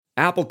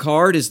Apple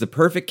Card is the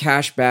perfect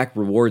cashback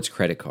rewards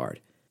credit card.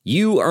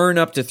 You earn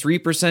up to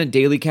 3%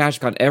 daily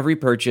cash on every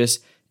purchase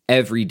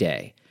every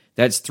day.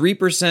 That's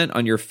 3%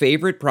 on your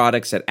favorite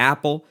products at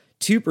Apple,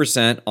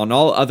 2% on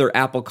all other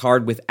Apple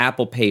Card with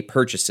Apple Pay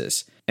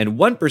purchases, and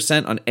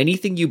 1% on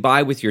anything you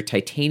buy with your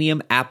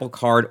titanium Apple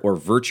Card or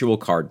virtual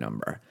card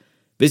number.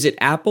 Visit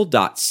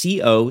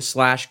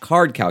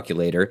apple.co/card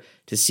calculator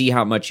to see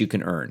how much you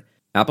can earn.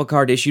 Apple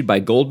Card issued by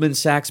Goldman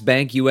Sachs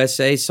Bank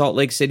USA, Salt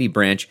Lake City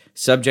branch,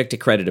 subject to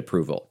credit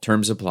approval.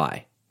 Terms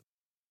apply.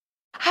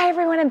 Hi,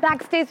 everyone. I'm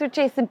backstage with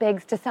Jason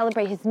Biggs to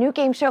celebrate his new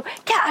game show,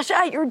 Cash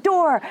at Your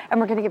Door.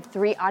 And we're going to give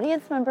 3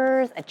 audience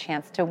members a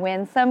chance to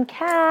win some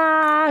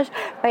cash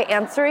by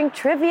answering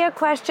trivia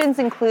questions,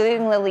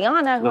 including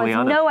Liliana, who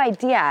has no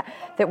idea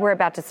that we're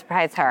about to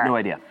surprise her. No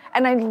idea.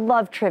 And I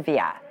love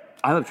trivia.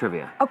 I love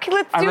trivia. Okay,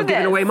 let's do this. I love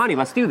giving away money.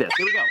 Let's do this.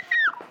 Here we go.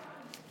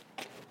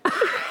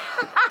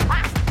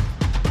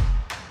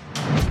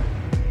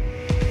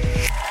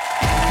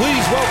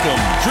 Please welcome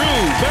Drew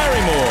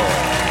Barrymore.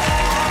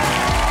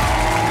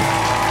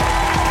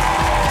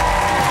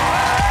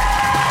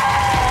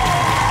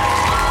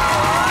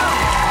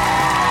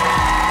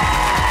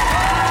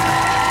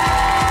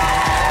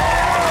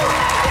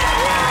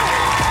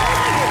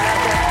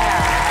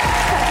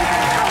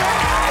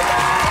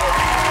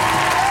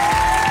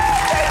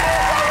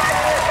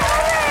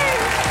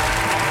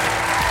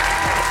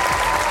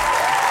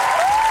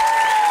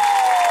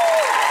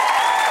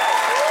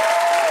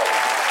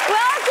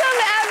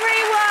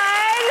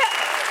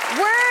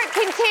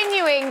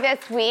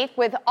 This week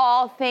with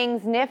all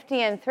things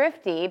nifty and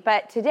thrifty,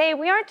 but today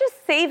we aren't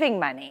just saving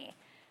money,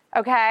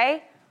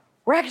 okay?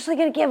 We're actually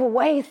going to give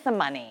away some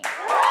money.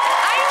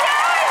 I know,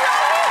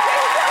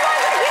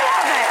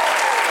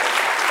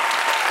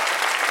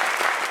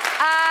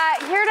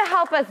 I love it. Here to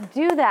help us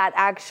do that,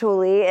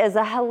 actually, is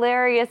a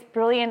hilarious,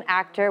 brilliant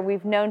actor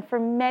we've known for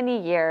many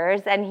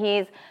years, and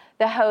he's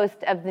the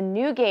host of the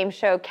new game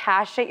show,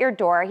 Cash at Your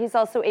Door. He's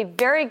also a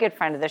very good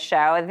friend of the show.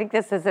 I think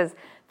this is his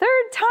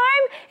 3rd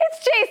time.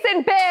 It's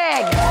Jason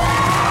Biggs.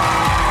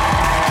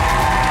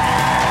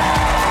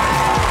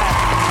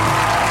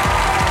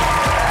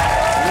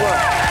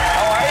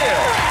 How are you?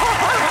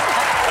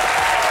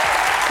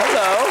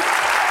 Hello.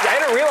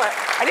 Yeah,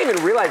 I didn't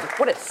even realize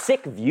what a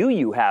sick view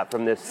you have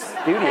from this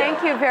studio.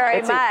 Thank you very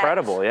much. It's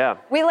incredible, yeah.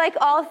 We like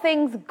all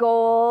things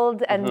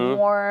gold and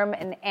warm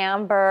and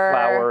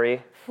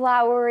amber.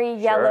 Flowery,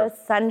 yellow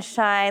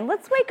sunshine.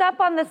 Let's wake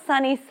up on the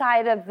sunny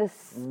side of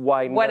this,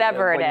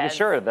 whatever it is.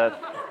 Sure, the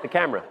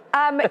camera.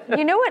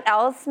 You know what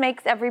else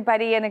makes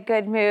everybody in a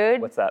good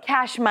mood? What's that?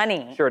 Cash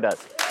money. Sure does.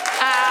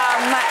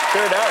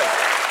 Sure does.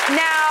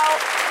 Now,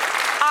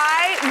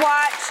 I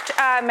watched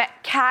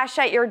Cash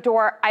at Your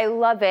Door. I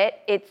love it.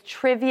 It's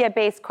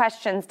trivia-based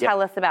questions.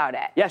 Tell us about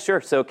it. Yeah,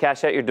 sure. So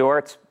Cash at Your Door,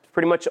 it's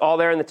pretty much all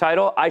there in the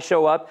title. I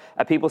show up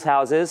at people's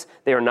houses.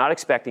 They are not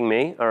expecting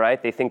me, all right?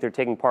 They think they're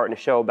taking part in a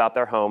show about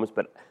their homes,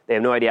 but they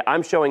have no idea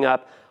I'm showing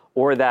up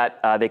or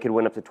that they could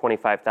win up to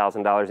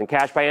 $25,000 in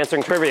cash by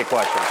answering trivia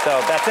questions. So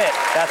that's it.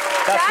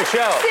 That's the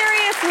show.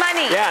 Serious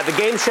money. Yeah, the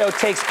game show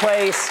takes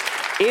place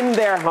in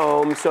their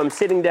home, so I'm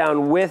sitting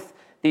down with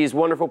these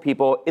wonderful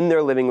people in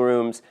their living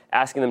rooms,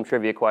 asking them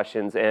trivia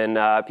questions, and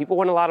people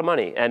win a lot of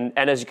money. And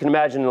as you can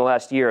imagine, in the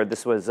last year,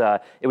 it was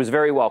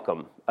very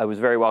welcome. It was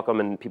very welcome,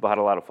 and people had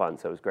a lot of fun,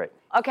 so it was great.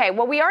 Okay,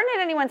 well, we aren't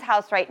at anyone's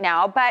house right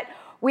now, but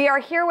we are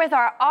here with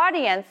our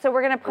audience, so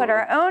we're going to put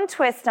our own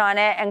twist on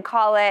it and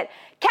call it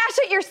Cash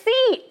at Your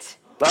Seat.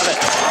 Love it.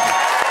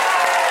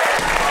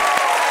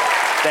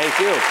 Thank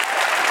you.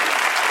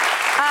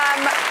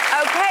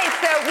 Okay,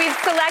 so we've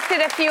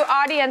selected a few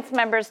audience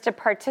members to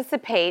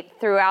participate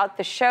throughout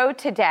the show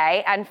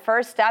today. And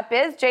first up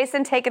is,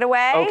 Jason, take it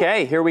away.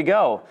 Okay, here we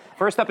go.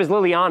 First up is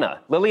Liliana.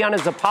 Liliana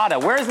Zapata.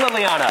 Where's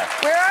Liliana?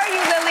 Where are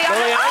you, Liliana?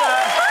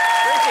 Liliana.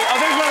 Where is she? Oh,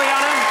 there's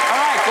Liliana.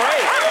 All right,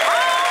 great.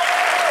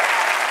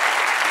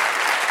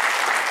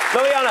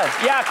 Liliana,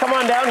 yeah, come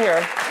on down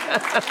here.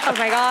 Oh,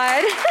 my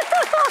God.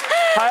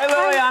 Hi,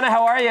 Liliana.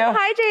 How are you?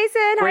 Hi,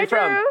 Jason. Where are you Drew.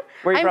 from?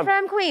 Where are you I'm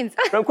from Queens.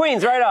 From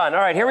Queens, right on. All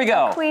right, here we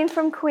go. Queen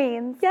from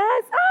Queens.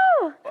 Yes.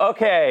 Oh.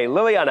 Okay,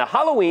 Liliana,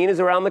 Halloween is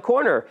around the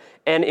corner.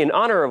 And in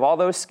honor of all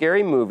those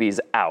scary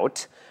movies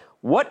out,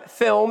 what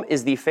film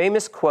is the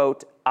famous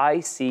quote,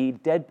 "I see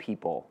dead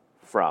people"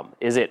 from?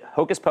 Is it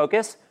Hocus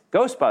Pocus,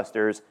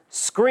 Ghostbusters,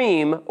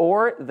 Scream,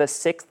 or The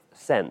Sixth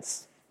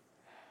Sense?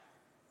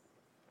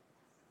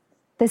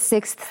 The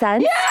Sixth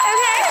Sense? Yeah! Okay.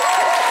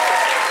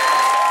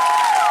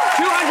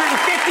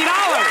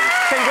 $250.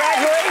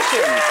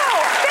 Congratulations.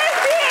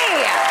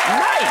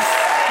 Nice.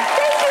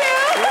 Thank you.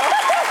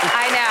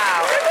 I know.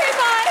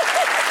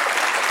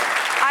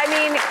 I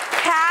mean,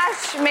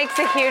 cash makes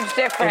a huge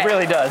difference. It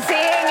really does. Seeing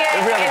it,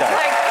 It really it's does.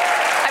 like,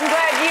 I'm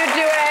glad you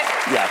do it.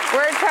 Yeah.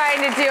 We're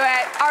trying to do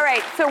it. All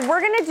right, so we're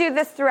going to do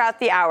this throughout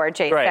the hour,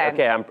 Jason. Right,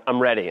 okay, I'm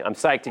ready. I'm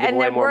psyched to give away more money.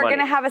 And then we're going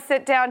to have a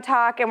sit-down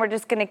talk, and we're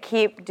just going to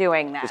keep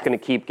doing that. Just going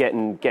to keep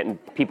getting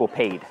people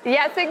paid.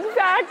 Yes,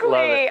 exactly.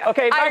 Love it.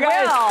 Okay, bye, guys. I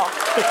will.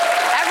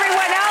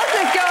 Everyone else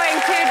is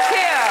going to,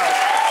 too.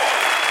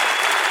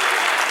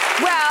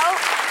 Well,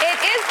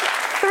 is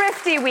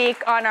Thrifty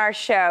Week on our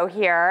show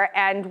here,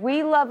 and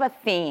we love a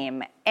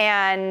theme.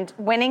 And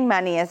winning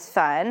money is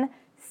fun.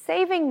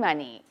 Saving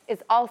money is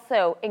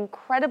also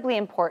incredibly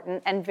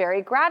important and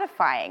very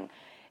gratifying.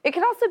 It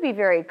can also be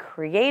very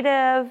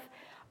creative.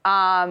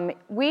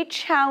 We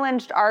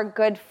challenged our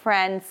good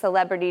friend,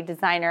 celebrity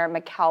designer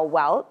Mikkel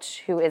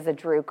Welch, who is a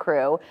Drew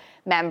Crew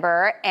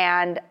member,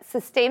 and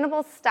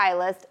sustainable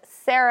stylist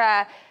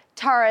Sarah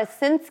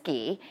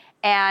Tarasinski,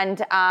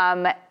 and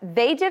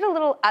they did a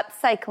little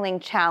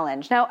upcycling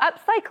challenge. Now,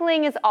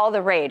 upcycling is all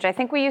the rage. I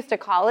think we used to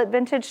call it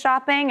vintage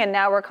shopping, and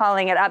now we're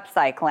calling it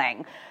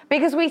upcycling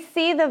because we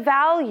see the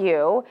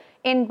value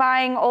in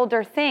buying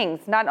older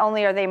things. Not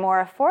only are they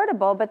more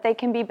affordable, but they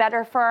can be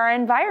better for our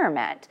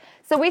environment.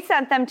 So we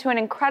sent them to an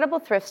incredible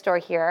thrift store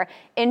here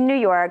in New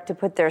York to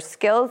put their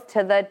skills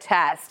to the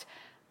test.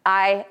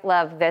 I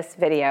love this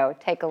video.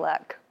 Take a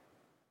look.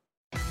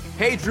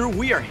 Hey Drew,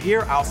 we are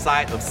here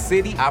outside of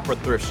City Opera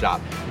Thrift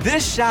Shop.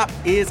 This shop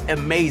is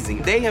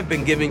amazing. They have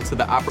been giving to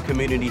the opera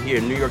community here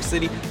in New York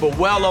City for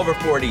well over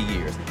 40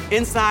 years.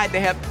 Inside, they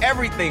have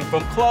everything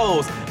from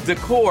clothes,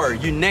 decor,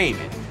 you name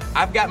it.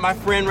 I've got my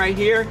friend right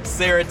here,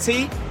 Sarah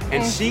T,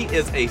 and she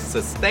is a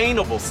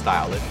sustainable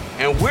stylist,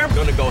 and we're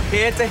gonna go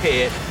head to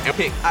head and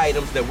pick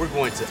items that we're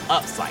going to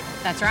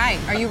upcycle. That's right.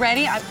 Are you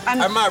ready?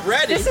 Am I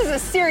ready? This is a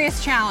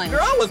serious challenge.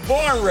 Girl, I was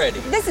born ready.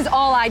 This is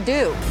all I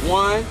do.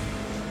 1,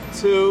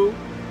 2,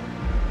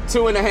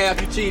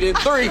 2.5, you cheated.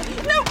 3.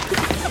 No.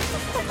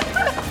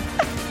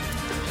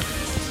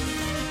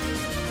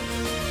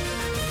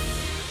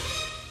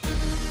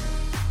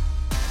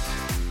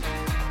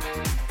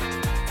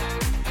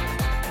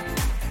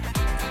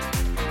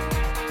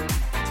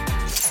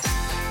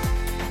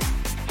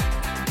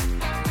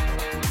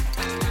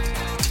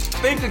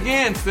 Think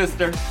again,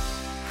 sister.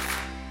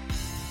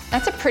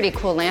 That's a pretty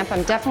cool lamp.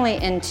 I'm definitely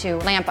into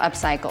lamp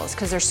upcycles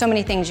because there's so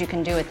many things you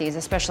can do with these,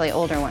 especially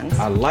older ones.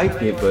 I like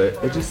it, but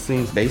it just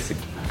seems basic.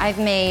 I've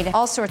made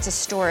all sorts of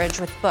storage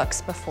with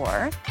books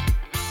before.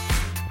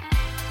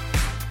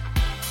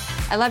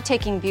 I love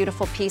taking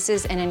beautiful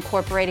pieces and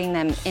incorporating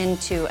them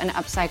into an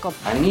upcycle.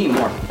 I need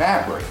more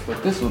fabric,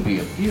 but this would be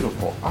a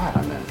beautiful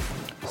ottoman.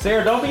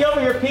 Sarah, don't be over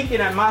here peeking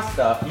at my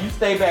stuff. You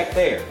stay back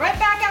there. Right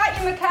back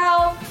at you,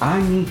 Mikkel.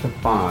 I need to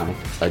find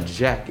a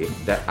jacket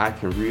that I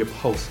can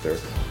reupholster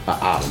an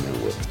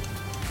ottoman with.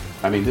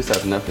 I mean, this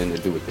has nothing to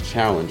do with the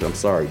challenge. I'm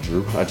sorry,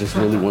 Drew. I just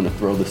really want to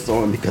throw this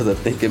on because I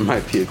think it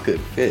might be a good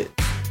fit.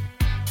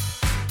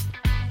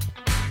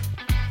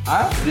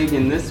 I'm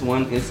digging this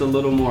one. It's a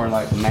little more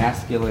like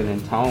masculine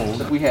in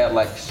tone. We had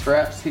like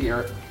straps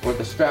here, or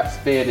the straps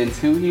fed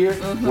into here,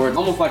 where it's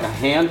almost like a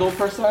handle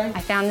per se.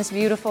 I found this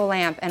beautiful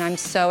lamp and I'm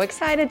so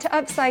excited to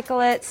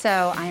upcycle it,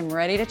 so I'm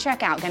ready to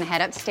check out. Gonna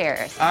head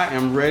upstairs. I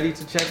am ready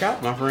to check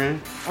out, my friend.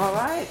 All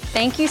right.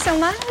 Thank you so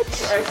much.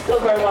 All right,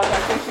 still very well. I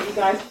appreciate you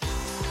guys.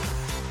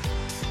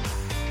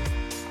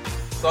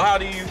 So how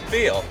do you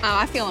feel? Oh,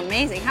 I feel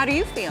amazing. How do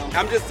you feel?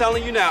 I'm just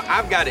telling you now,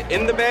 I've got it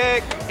in the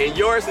bag, and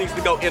yours needs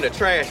to go in a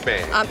trash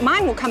bag.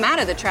 Mine will come out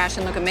of the trash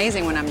and look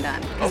amazing when I'm done,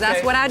 because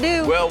that's what I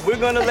do. Well, we're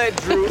gonna let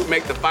Drew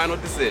make the final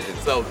decision.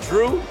 So,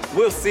 Drew,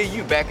 we'll see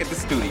you back at the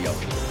studio. I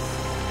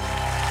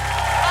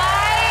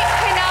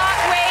cannot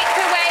wait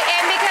to weigh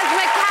in because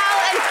Mikkel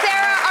and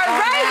Sarah are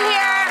right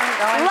here,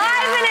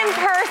 live and in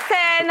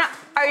person.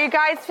 Are you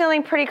guys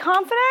feeling pretty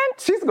confident?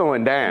 She's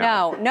going down.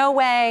 No, no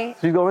way.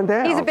 She's going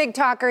down. He's a big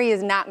talker. He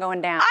is not going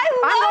down.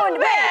 I love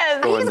this.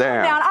 Going He's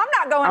down. going down. I'm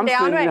not going down.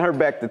 I'm sending Wait. her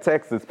back to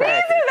Texas. These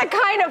are the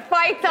kind of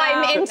fights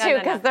I'm into no,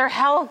 because they're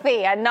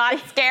healthy and not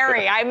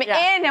scary. I'm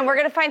in and we're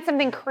going to find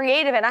something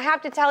creative. And I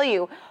have to tell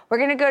you, we're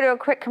going to go to a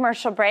quick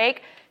commercial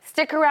break.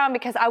 Stick around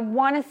because I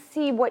want to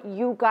see what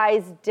you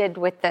guys did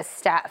with this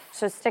stuff.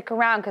 So stick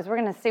around because we're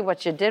going to see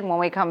what you did when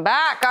we come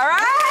back. All right?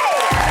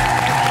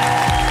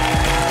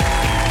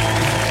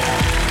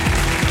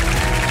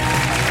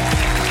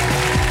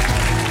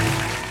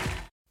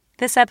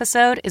 This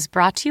episode is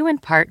brought to you in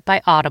part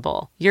by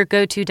Audible, your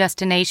go-to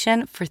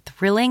destination for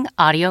thrilling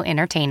audio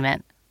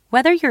entertainment.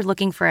 Whether you're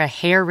looking for a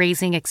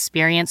hair-raising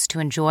experience to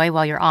enjoy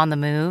while you're on the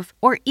move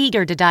or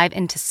eager to dive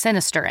into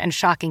sinister and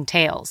shocking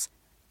tales,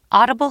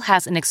 Audible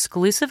has an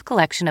exclusive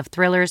collection of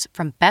thrillers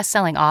from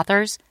best-selling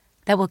authors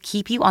that will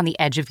keep you on the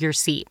edge of your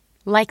seat,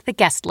 like The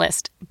Guest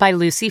List by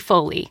Lucy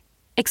Foley.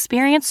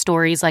 Experience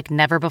stories like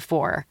never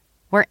before,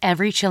 where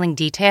every chilling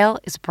detail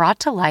is brought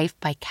to life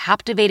by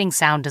captivating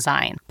sound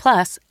design.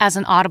 Plus, as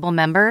an Audible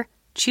member,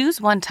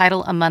 choose one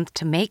title a month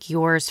to make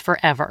yours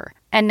forever.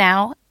 And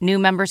now, new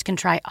members can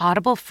try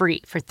Audible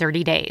free for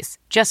 30 days.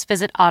 Just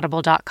visit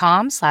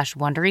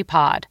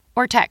audible.com/WonderyPod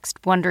or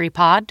text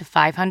WonderyPod to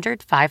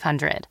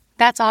 500-500.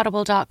 That's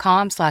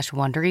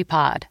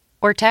audible.com/WonderyPod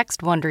or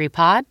text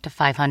WonderyPod to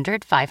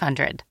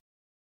 500-500.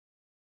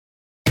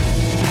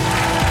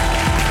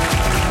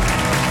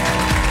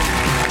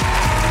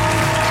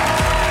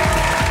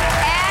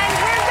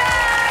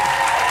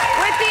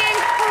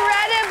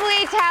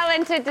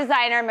 Talented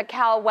designer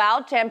Mikkel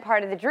Welch and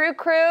part of the Drew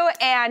Crew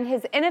and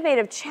his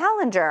innovative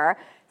challenger,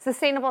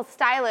 sustainable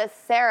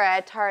stylist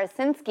Sarah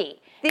Tarasinski.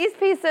 these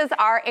pieces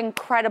are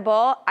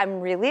incredible. I'm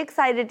really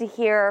excited to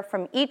hear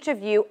from each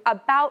of you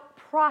about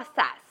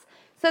process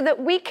so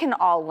that we can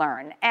all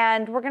learn.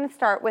 And we're going to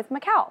start with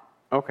Mikkel.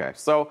 Okay,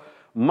 so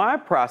my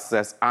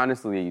process,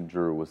 honestly,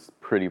 Drew, was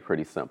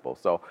pretty simple.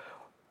 So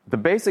the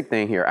basic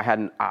thing here, I had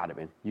an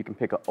ottoman. You can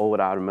pick an old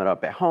ottoman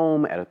up at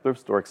home, at a thrift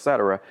store,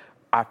 etc.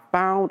 I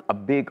found a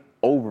big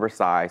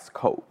oversized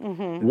coat.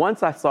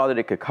 Once I saw that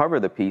it could cover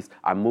the piece,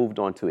 I moved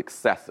on to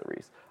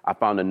accessories. I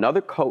found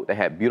another coat that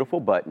had beautiful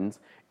buttons,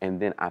 and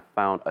then I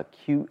found a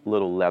cute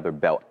little leather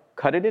belt.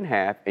 Cut it in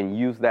half and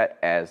used that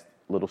as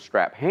little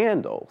strap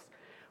handles.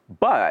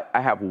 But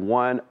I have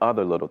one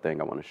other little thing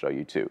I want to show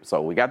you too.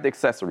 So we got the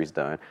accessories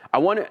done. I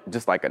wanted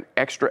just like an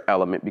extra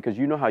element because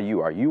you know how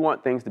you are. You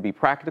want things to be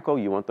practical,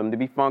 you want them to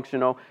be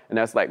functional, and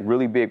that's like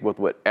really big with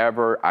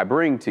whatever I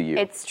bring to you.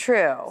 It's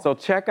true. So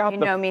check out the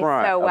front me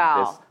so of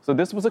well. this. So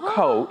this was a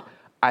coat.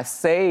 I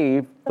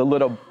saved the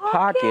little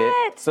pocket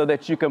so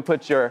that you can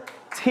put your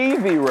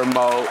TV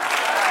remote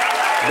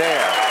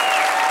there.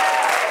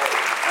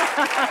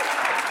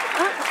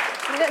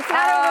 It's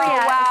not over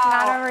yet. Wow. It's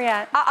not over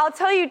yet. I'll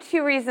tell you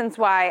 2 reasons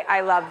why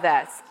I love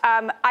this.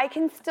 I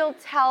can still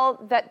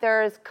tell that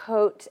there's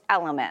coat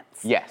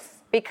elements. Yes.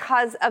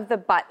 Because of the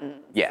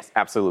buttons. Yes,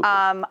 absolutely.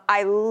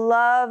 I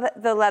love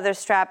the leather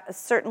strap,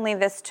 certainly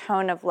this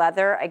tone of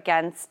leather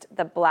against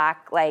the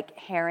black, like,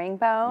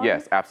 herringbone.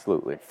 Yes,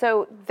 absolutely.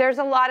 So there's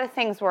a lot of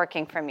things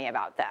working for me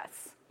about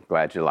this.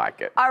 Glad you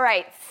like it. All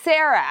right,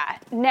 Sarah,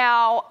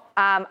 now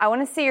I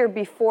want to see your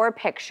before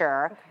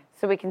picture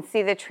so we can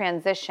see the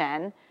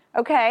transition.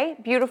 Okay,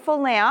 beautiful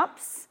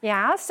lamps.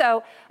 Yeah,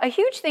 so a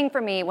huge thing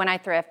for me when I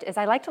thrift is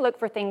I like to look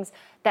for things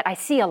that I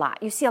see a lot.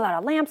 You see a lot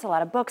of lamps, a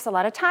lot of books, a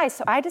lot of ties.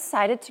 So I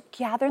decided to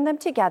gather them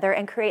together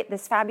and create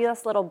this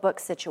fabulous little book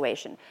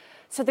situation.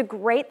 So the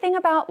great thing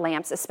about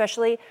lamps,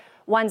 especially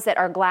ones that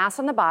are glass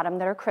on the bottom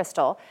that are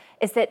crystal,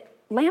 is that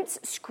lamps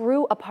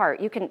screw apart.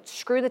 You can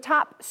screw the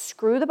top,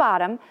 screw the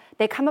bottom.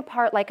 They come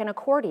apart like an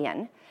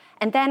accordion.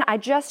 And then I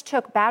just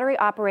took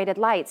battery-operated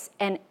lights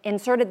and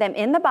inserted them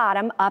in the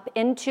bottom up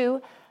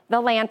into the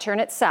lantern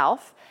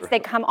itself. They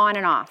come on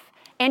and off.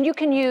 And you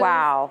can use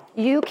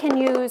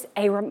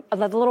a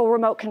little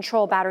remote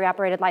control battery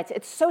operated lights.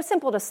 It's so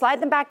simple to slide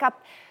them back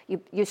up.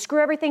 You screw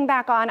everything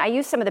back on. I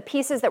used some of the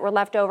pieces that were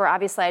left over.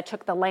 Obviously, I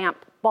took the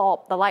lamp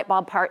bulb, the light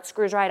bulb part,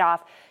 screws right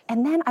off.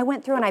 And then I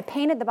went through and I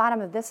painted the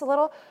bottom of this a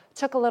little,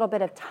 took a little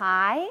bit of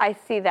tie. I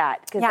see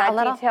that, because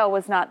that detail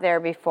was not there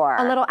before.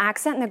 A little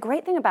accent. And the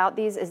great thing about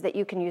these is that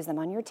you can use them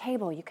on your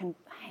table. You can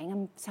hang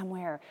them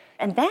somewhere.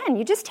 And then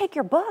you just take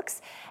your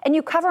books and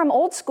you cover them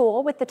old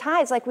school with the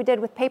ties like we did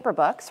with paper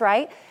books,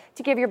 right?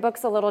 To give your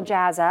books a little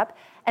jazz up.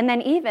 And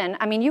then even,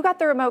 I mean, you got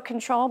the remote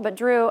control, but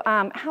Drew,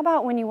 how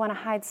about when you want to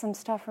hide some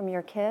stuff from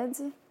your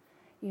kids?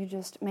 You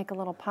just make a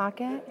little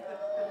pocket.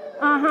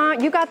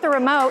 You got the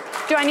remote.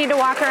 Do I need to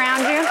walk around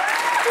you?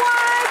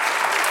 What?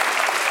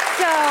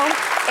 So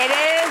it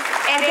is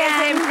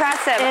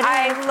impressive.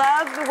 I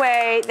love the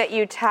way that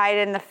you tied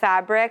in the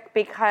fabric,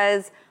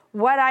 because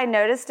what I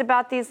noticed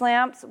about these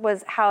lamps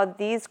was how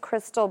these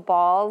crystal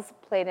balls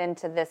played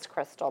into this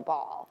crystal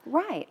ball.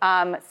 Right.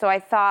 So I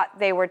thought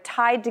they were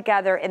tied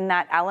together in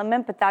that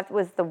element, but that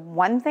was the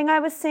one thing I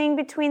was seeing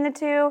between the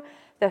two.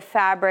 The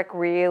fabric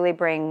really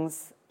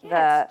brings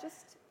the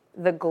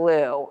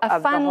glue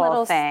of the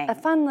whole thing. A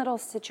fun little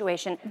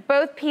situation.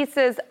 Both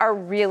pieces are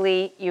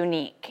really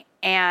unique.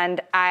 And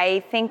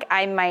I think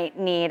I might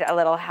need a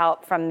little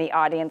help from the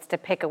audience to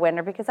pick a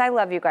winner, because I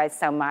love you guys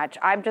so much.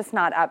 I'm just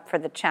not up for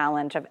the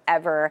challenge of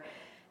ever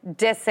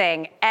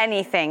dissing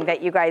anything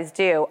that you guys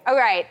do. All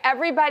right,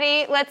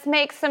 everybody, let's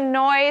make some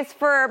noise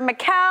for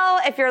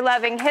Mikkel if you're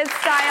loving his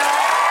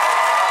style.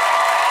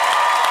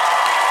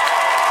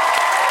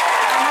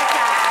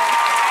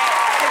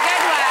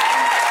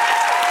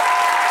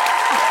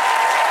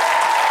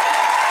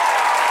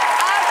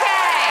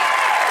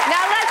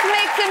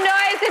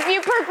 If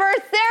you prefer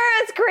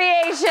Sarah's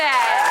creation.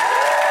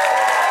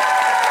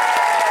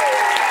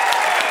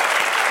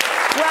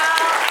 Well,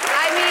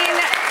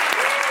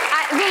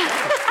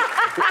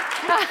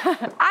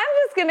 I'm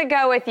just going to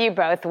go with you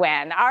both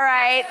win. All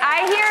right.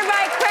 I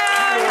hereby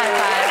crown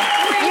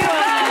you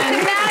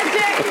both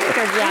magic,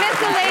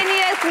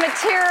 miscellaneous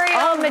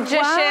material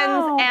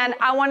magicians. Wow. And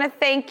I want to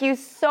thank you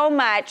so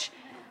much,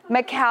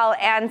 Mikkel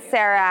and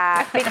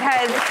Sarah,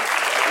 because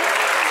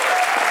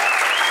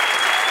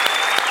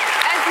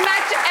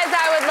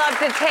love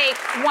to take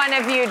one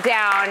of you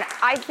down.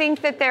 I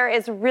think that there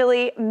is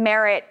really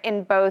merit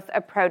in both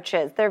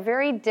approaches. They're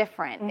very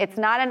different. It's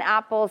not an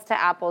apples to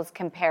apples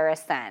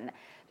comparison.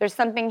 There's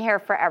something here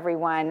for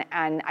everyone,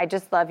 and I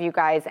just love you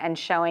guys and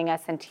showing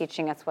us and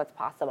teaching us what's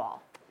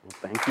possible. Well,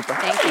 thank you for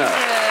having us.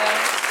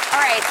 All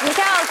right,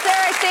 Mikkel,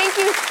 Sarah, thank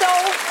you so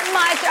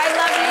much. I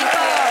love you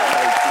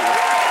both.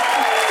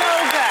 So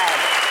good.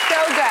 So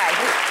good.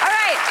 All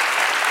right.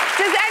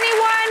 Does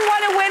anyone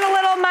want to win a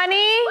little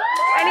money?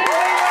 Anybody?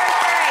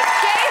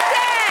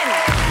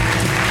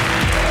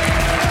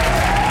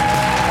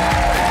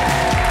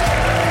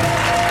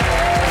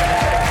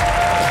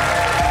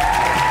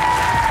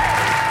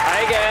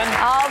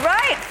 All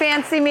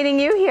fancy meeting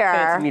you here.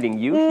 Fancy meeting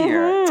you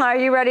here. Are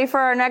you ready for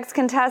our next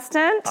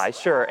contestant? I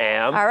sure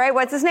am. All right,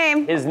 what's his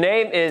name? His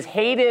name is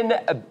Hayden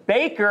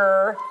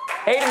Baker.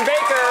 Hayden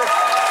Baker.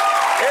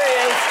 There he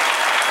is.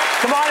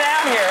 Come on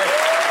down here.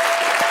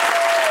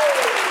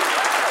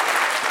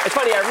 It's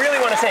funny, I really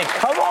want to say,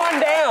 come on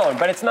down,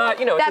 but it's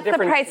not, it's That's a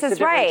different, The Price is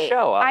Right.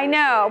 show, I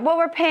know. Well,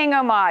 we're paying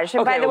homage.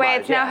 And Okay, by the way,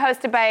 homage, it's now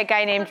hosted by a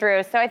guy named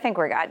Drew, so I think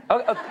we're good.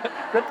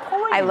 Good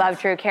point. I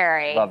love Drew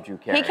Carey. Love Drew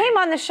Carey. He came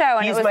on the show,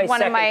 and He's it was one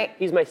second, of my...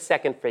 He's my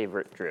second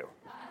favorite Drew.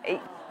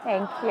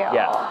 Thank you.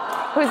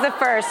 Yeah. Who's the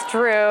first?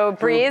 Drew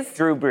Brees?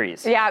 Drew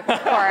Brees. Yeah, of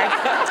course.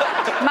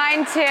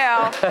 Mine too.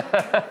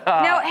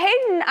 Now,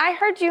 Hayden, I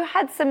heard you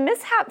had some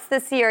mishaps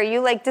this year.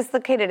 You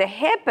dislocated a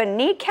hip, a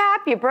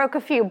kneecap, you broke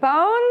a few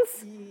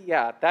bones.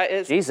 Yeah, that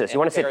is... Jesus, you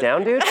want to sit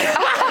down, dude?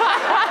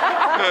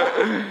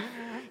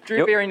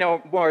 Drew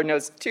Barrymore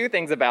knows two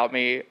things about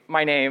me,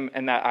 my name,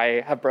 and that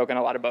I have broken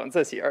a lot of bones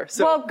this year.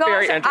 So well, gosh,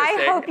 very interesting.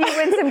 I hope you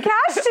win some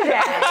cash today.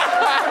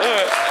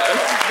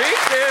 Me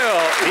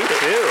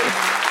too.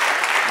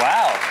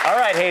 Wow. All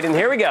right, Hayden,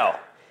 here we go.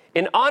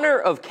 In honor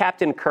of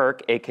Captain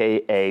Kirk,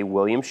 a.k.a.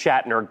 William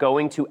Shatner,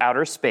 going to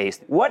outer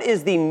space, what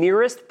is the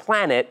nearest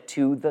planet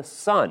to the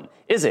sun?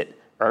 Is it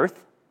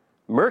Earth,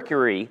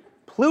 Mercury,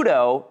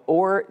 Pluto,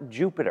 or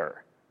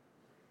Jupiter?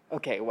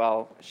 Okay,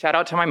 well, shout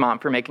out to my mom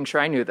for making sure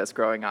I knew this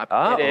growing up.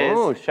 It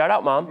is shout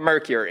out, Mom.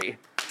 Mercury.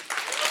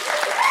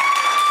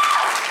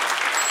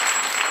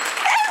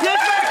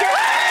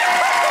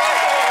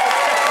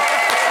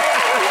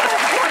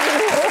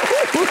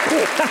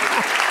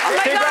 Oh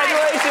my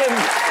Congratulations.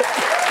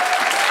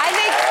 I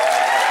think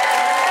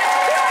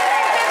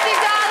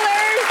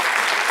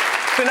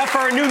 $250. It's enough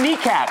for a new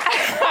kneecap.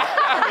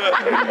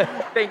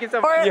 Thank you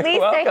so much. Or at You're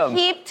least welcome. a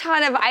heap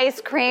ton of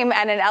ice cream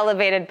and an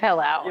elevated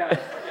pillow. Yeah.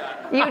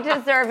 You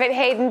deserve it,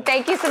 Hayden.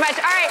 Thank you so much.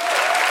 All right,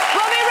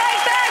 we'll be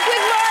right back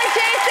with more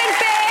Jason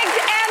Biggs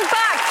and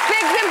Bucks.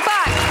 Biggs and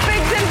Bucks.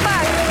 Biggs and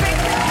Bucks.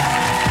 Biggs and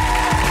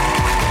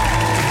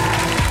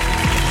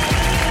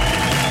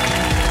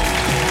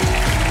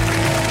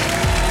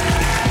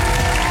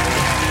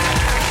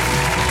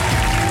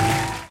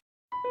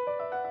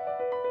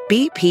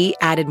BP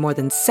added more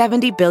than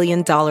 $70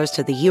 billion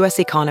to the U.S.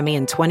 economy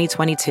in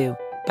 2022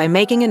 by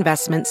making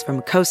investments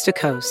from coast to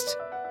coast.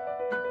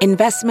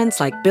 Investments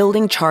like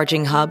building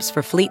charging hubs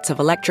for fleets of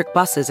electric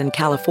buses in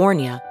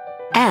California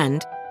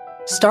and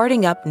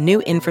starting up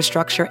new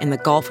infrastructure in the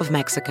Gulf of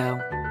Mexico.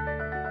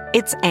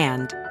 It's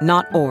and,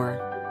 not or.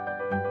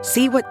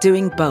 See what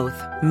doing both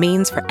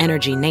means for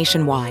energy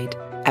nationwide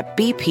at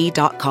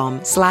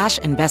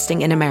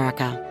bp.com/investing in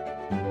America.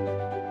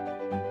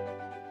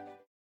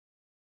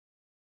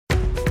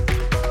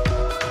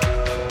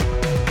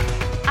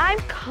 I'm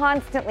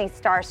constantly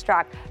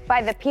starstruck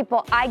by the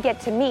people I get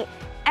to meet.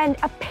 And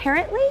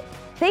apparently,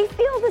 they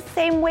feel the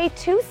same way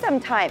too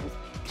sometimes.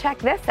 Check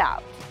this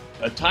out.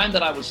 A time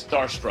that I was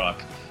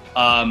starstruck,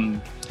 a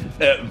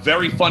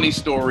very funny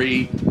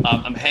story.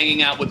 I'm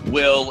hanging out with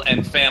Will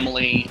and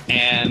family,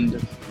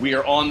 and we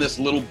are on this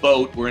little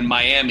boat. We're in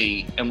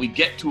Miami, and we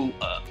get to,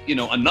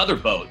 another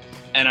boat.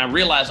 And I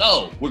realize,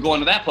 we're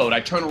going to that boat.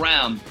 I turn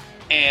around,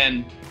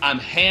 and I'm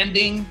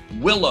handing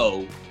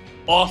Willow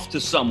off to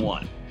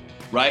someone.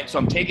 Right? So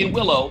I'm taking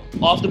Willow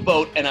off the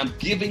boat and I'm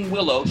giving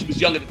Willow, she was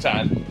young at the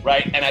time,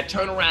 right? And I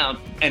turn around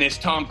and it's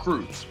Tom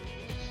Cruise.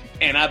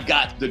 And I've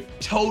got the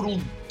total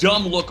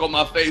dumb look on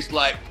my face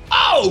like,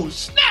 oh,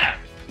 snap!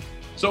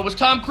 So it was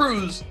Tom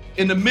Cruise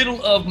in the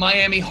middle of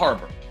Miami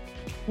Harbor.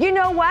 You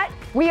know what?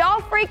 We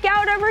all freak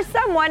out over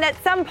someone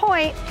at some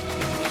point.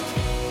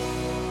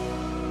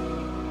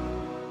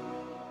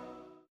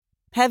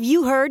 Have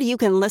you heard you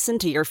can listen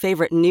to your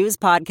favorite news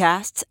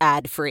podcasts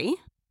ad-free?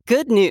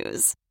 Good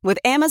news. With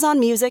Amazon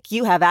Music,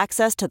 you have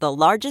access to the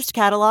largest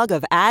catalog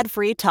of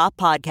ad-free top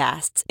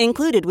podcasts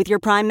included with your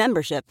Prime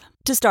membership.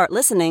 To start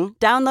listening,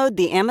 download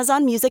the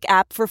Amazon Music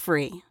app for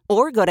free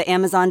or go to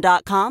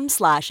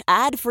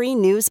amazon.com/ad-free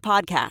news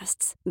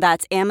podcasts.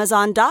 That's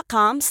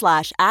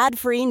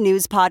amazon.com/ad-free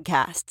news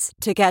podcasts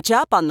to catch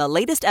up on the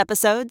latest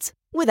episodes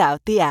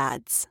without the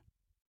ads.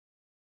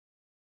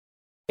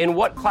 In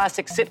what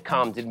classic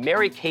sitcom did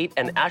Mary-Kate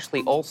and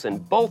Ashley Olsen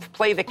both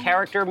play the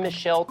character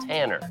Michelle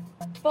Tanner?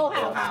 Full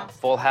House.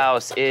 Full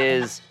House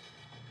is...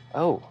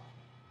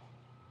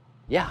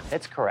 Yeah,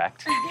 it's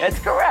correct. It's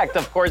correct.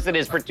 Of course it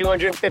is for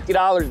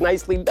 $250.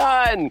 Nicely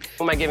done.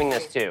 Who am I giving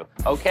this to?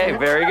 Okay,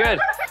 very good.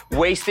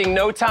 Wasting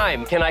no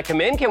time. Can I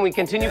come in? Can we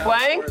continue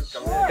playing?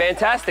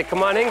 Fantastic.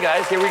 Come on in,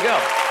 guys. Here we go.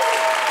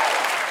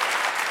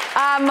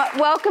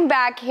 Welcome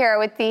back here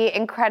with the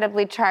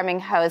incredibly charming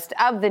host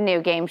of the new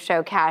game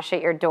show, Cash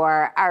at Your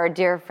Door, our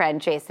dear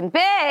friend, Jason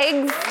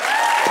Biggs.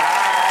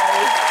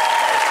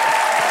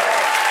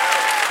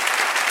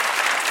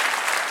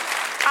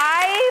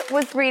 I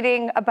was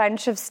reading a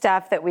bunch of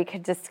stuff that we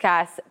could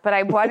discuss, but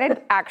I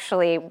wanted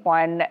actually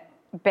one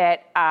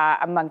bit,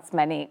 amongst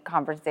many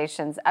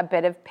conversations, a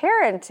bit of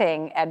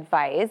parenting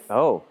advice.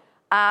 Oh.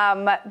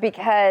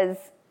 Because,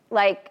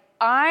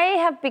 I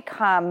have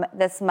become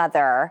this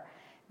mother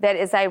that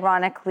is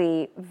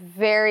ironically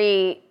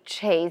very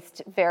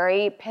chaste,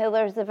 very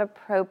pillars of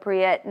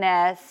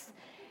appropriateness.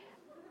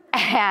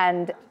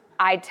 And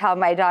I tell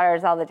my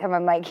daughters all the time,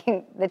 I'm like,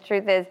 the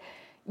truth is,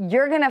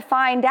 you're gonna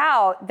find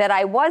out that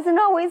I wasn't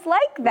always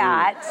like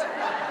that.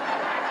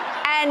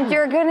 And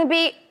you're gonna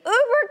be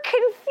uber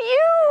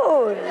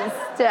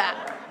confused.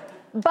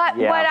 But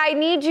what I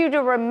need you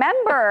to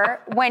remember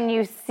when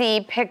you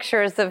see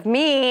pictures of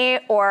me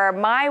or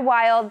my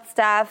wild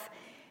stuff,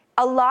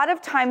 a lot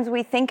of times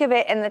we think of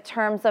it in the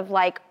terms of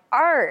like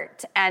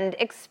art and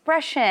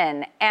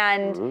expression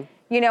and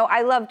you know,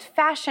 I loved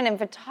fashion and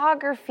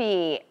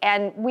photography,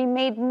 and we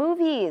made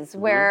movies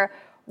where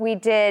we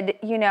did,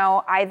 you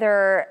know,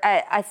 either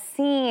a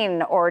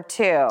scene or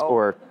two.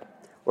 Or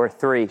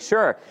three,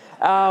 sure.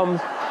 I'm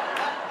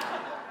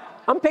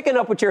picking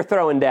up what you're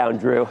throwing down,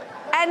 Drew.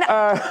 And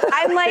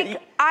I'm like,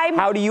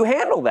 How do you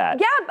handle that?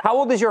 Yeah. How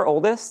old is your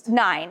oldest?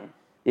 9.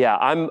 Yeah,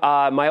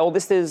 my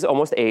oldest is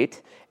almost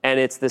 8, and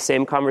it's the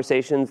same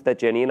conversations that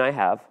Jenny and I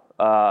have.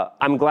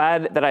 I'm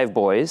glad that I have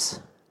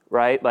boys,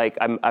 right? Like,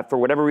 for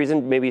whatever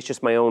reason, maybe it's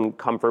just my own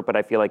comfort, but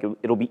I feel like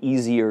it'll be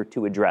easier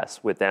to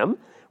address with them,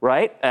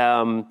 right?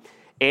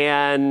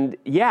 And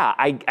yeah,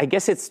 I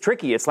guess it's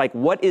tricky. It's like,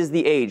 what is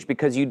the age?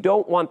 Because you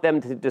don't want them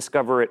to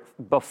discover it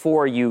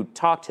before you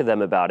talk to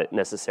them about it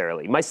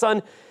necessarily. My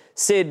son,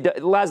 Sid,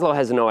 Laszlo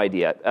has no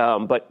idea,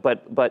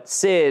 but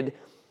Sid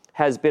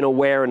has been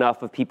aware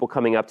enough of people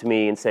coming up to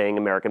me and saying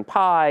American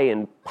Pie,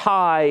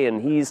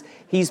 and he's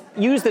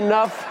used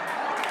enough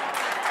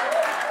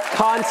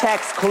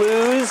context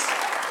clues.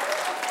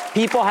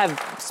 People have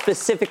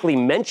specifically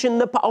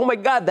mentioned oh my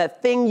God,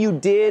 that thing you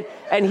did,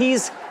 and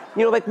he's,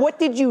 you know, like, what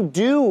did you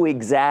do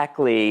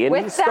exactly? And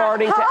he's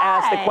starting to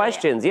ask the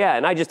questions. Yeah,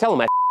 and I just tell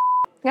him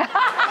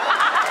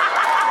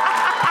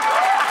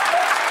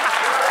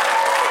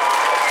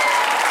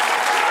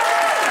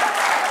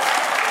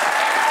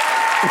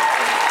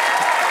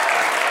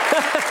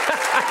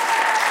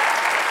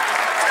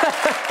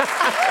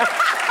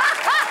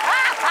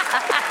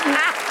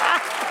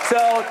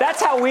So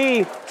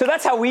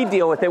that's how we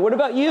deal with it. What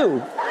about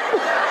you?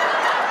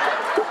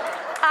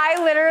 I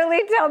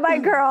literally tell my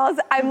girls,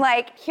 I'm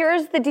like,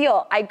 here's the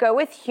deal. I go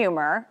with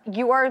humor.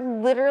 You are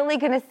literally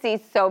going to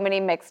see so many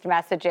mixed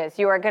messages.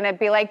 You are going to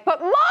be like, but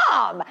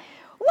Mom, look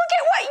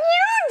at what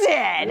you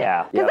did.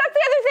 Yeah. Because that's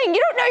the other thing.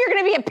 You don't know you're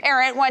going to be a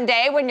parent one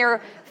day when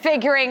you're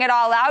figuring it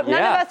all out.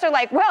 None of us are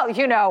like, well,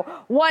 you know,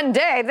 one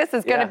day this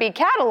is going to be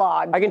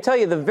cataloged. I can tell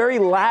you the very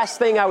last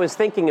thing I was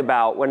thinking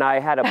about when I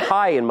had a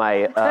pie in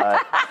my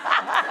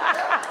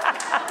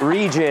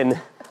region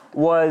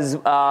was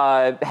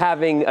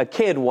having a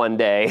kid one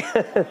day.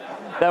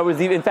 That was,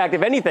 in fact,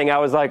 if anything, I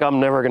was like, I'm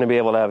never going to be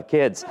able to have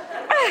kids.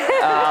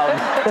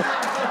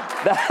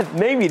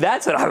 Maybe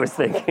that's what I was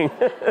thinking.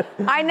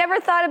 I never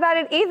thought about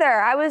it either.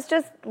 I was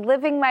just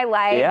living my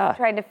life,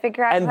 trying to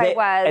figure out who I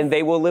was. And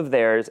they will live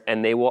theirs,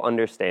 and they will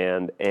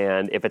understand.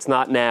 And if it's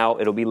not now,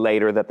 it'll be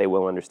later that they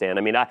will understand.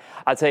 I mean,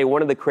 I'll tell you,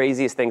 one of the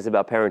craziest things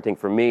about parenting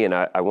for me, and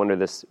I wonder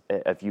this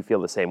if you feel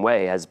the same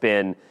way, has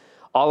been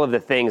all of the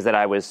things that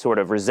I was sort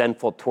of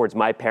resentful towards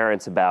my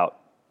parents about.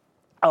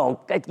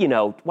 Oh, you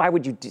know, why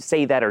would you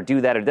say that or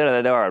do that or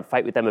da-da-da-da or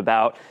fight with them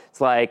about?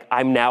 It's like,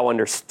 I'm now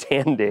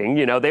understanding.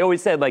 You know, they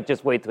always said, like,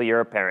 just wait till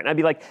you're a parent. And I'd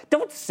be like,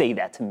 don't say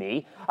that to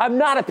me. I'm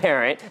not a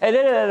parent. And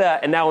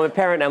da-da-da-da. And now I'm a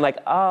parent, and I'm like,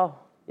 oh,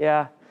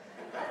 yeah,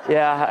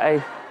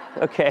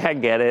 okay, I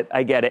get it.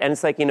 And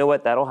it's like, you know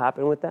what? That'll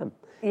happen with them.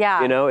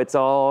 Yeah. You know, it's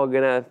all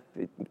gonna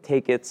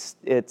take its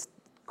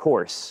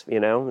course, you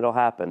know? It'll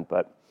happen,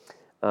 but...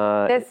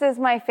 this is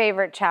my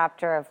favorite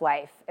chapter of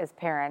life, is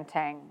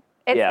parenting.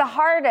 It's the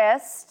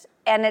hardest,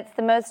 and it's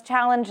the most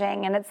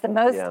challenging, and it's the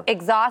most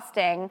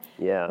exhausting.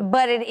 Yeah.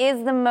 But it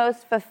is the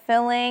most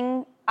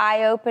fulfilling,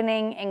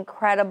 eye-opening,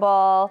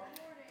 incredible.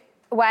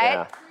 What?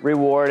 Yeah.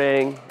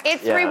 Rewarding.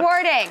 It's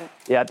rewarding.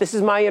 Yeah, this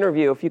is my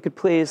interview. If you could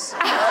please.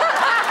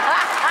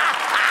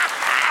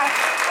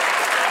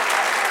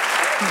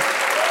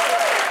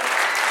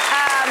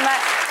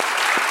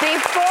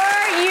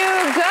 Before you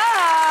go,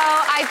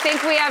 I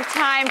think we have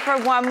time for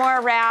one more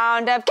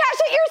round of Cash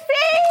at Your Seat.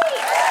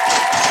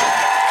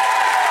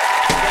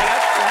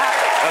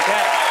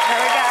 Okay.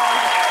 Here we go.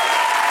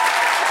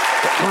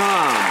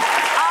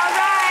 All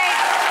right.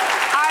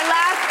 Our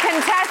last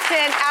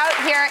contestant out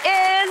here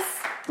is...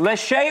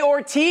 Lachey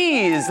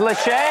Ortiz.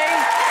 Lachey.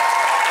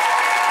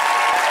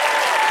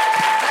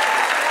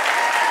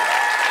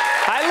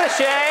 Hi,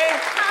 Lachey.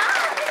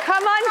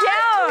 Come on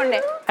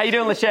down. How you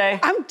doing, Lachey?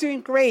 I'm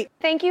doing great.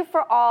 Thank you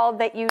for all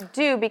that you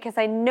do, because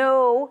I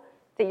know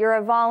that you're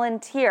a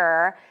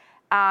volunteer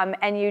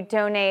and you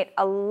donate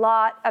a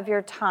lot of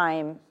your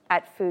time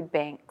at food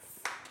banks.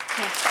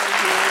 That's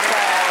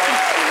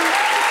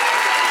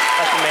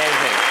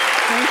amazing.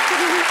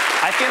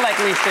 I feel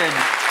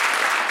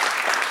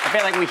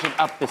like we should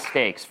up the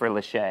stakes for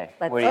Lachey.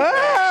 What do you think?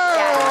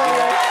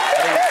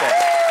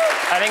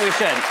 I think we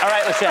should. All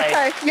right, Lachey.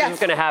 Okay, yes. This is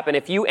going to happen.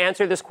 If you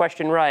answer this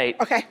question right,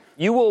 okay,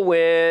 you will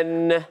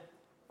win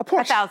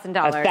 $1,000.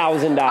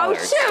 $1,000. Oh,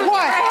 shoot.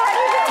 What?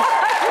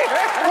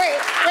 Wait,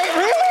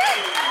 really?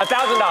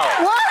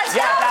 $1,000. What?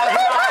 Yeah,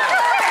 $1,000.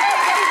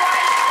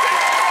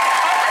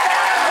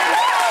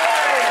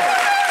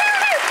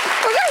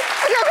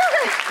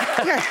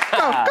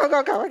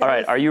 Okay, go. All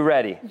right, are you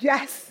ready?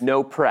 Yes.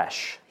 No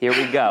pressure. Here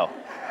we go.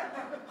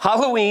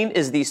 Halloween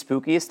is the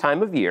spookiest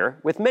time of year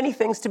with many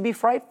things to be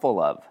frightful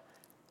of.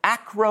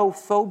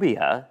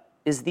 Acrophobia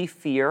is the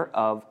fear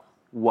of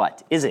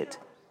what? Is it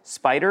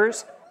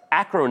spiders,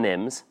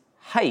 acronyms,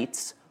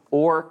 heights,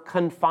 or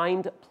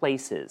confined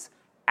places?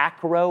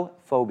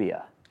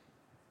 Acrophobia.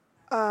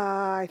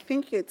 I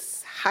think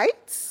it's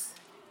heights.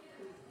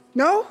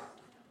 No?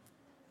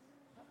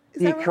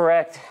 The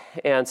correct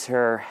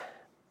answer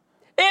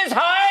is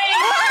heights!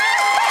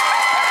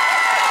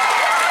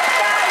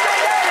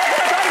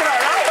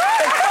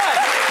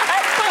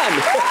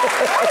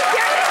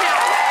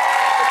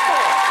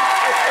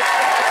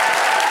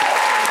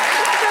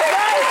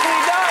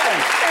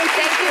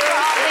 Thank you for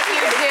all that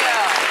you do.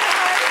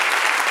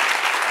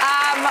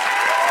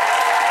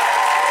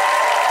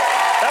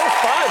 That was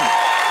fun.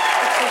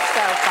 This is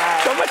so fun.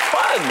 So much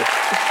fun.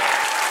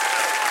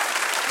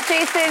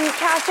 Jason,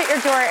 Cash at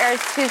Your Door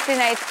airs Tuesday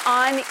nights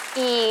on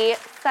E.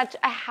 Such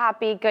a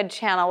happy, good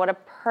channel. What a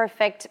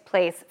perfect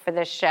place for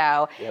this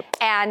show. Yep.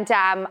 And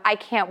I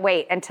can't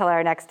wait until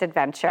our next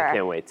adventure. I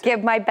can't wait.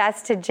 Give my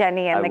best to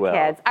Jenny and I the will.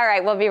 kids. All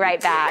right, we'll be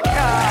right back.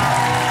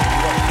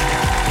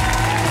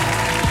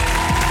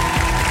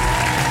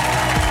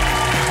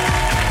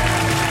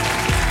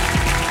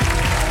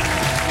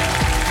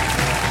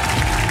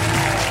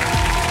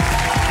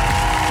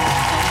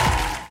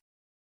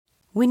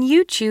 When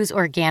you choose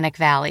Organic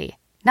Valley,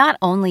 not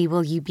only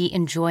will you be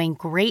enjoying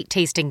great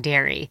tasting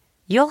dairy,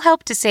 you'll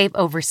help to save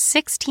over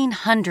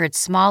 1,600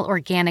 small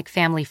organic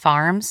family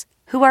farms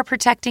who are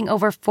protecting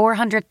over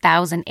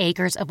 400,000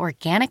 acres of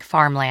organic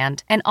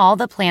farmland and all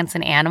the plants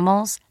and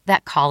animals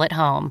that call it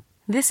home.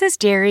 This is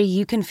dairy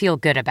you can feel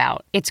good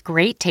about. It's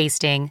great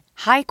tasting,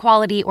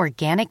 high-quality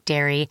organic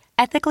dairy,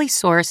 ethically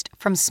sourced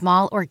from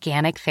small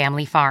organic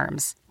family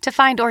farms. To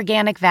find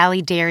Organic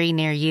Valley Dairy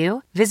near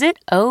you, visit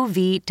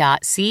ov.coop.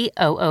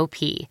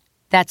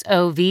 That's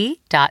ov.coop.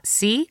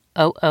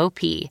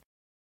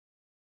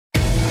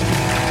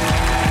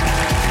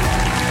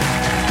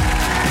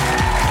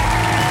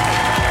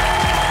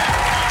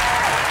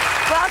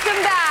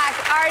 Welcome back.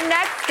 Our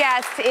next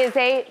guest is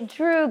a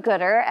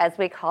Drew-gooder, as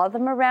we call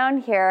them around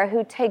here,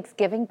 who takes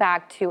giving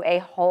back to a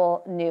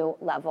whole new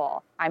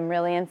level. I'm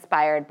really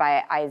inspired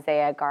by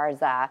Isaiah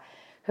Garza,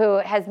 who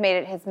has made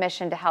it his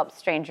mission to help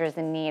strangers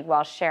in need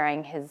while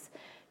sharing his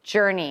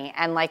journey.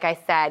 And like I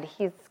said,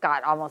 he's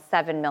got almost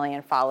 7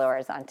 million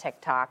followers on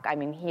TikTok. I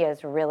mean, he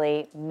has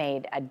really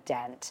made a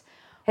dent.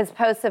 His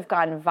posts have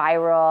gone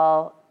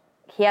viral.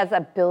 He has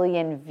 1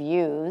 billion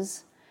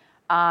views.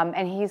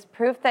 And he's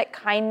proof that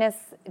kindness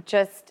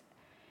just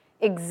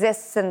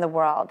exists in the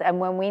world. And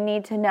when we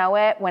need to know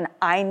it, when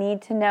I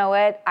need to know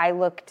it, I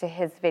look to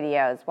his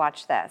videos.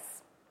 Watch this.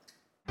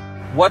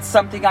 What's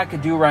something I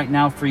could do right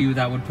now for you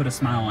that would put a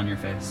smile on your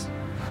face?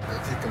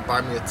 If you can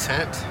buy me a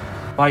tent.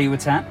 Buy you a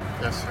tent?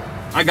 Yes, sir.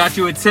 I got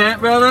you a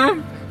tent,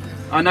 brother.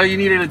 I know you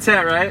needed a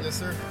tent, right? Yes,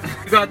 sir.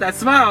 You got that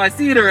smile. I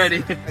see it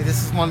already. Hey,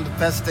 this is one of the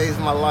best days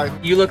of my life.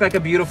 You look like a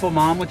beautiful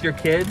mom with your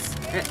kids.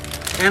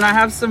 And I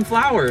have some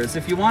flowers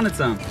if you wanted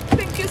some.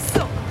 Thank you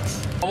so much.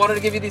 I wanted to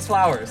give you these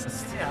flowers.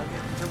 Yeah, I'll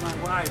give them to my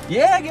wife.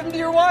 Yeah, give them to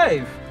your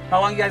wife. How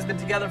long you guys been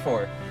together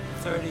for?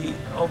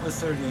 Over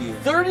 30 years.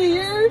 30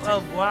 years?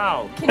 Oh,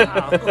 wow.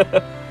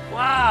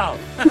 Wow.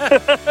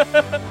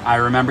 I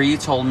remember you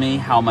told me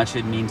how much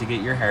it'd mean to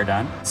get your hair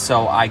done.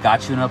 So I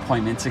got you an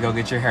appointment to go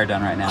get your hair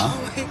done right now.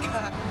 Oh my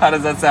God. How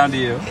does that sound to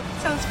you? It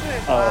sounds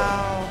good.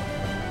 Wow.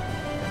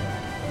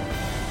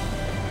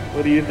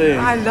 What do you think?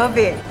 I love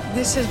it.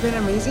 This has been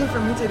amazing for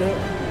me today.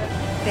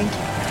 Thank you.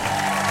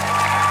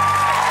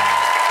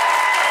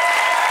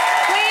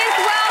 Please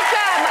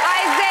welcome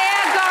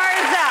Isaiah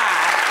Garza.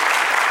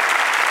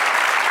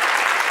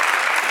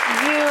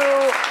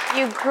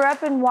 You grew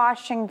up in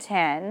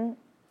Washington.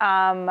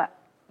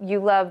 You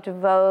loved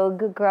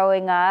Vogue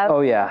growing up.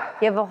 Oh, yeah.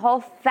 You have a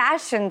whole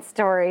fashion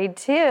story,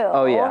 too.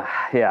 Oh,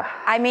 yeah.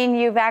 I mean,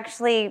 you've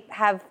actually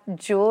have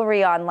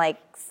jewelry on, like,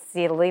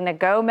 Selena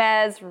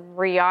Gomez,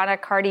 Rihanna,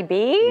 Cardi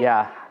B.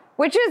 Yeah.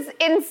 Which is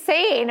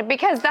insane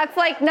because that's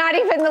like not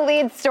even the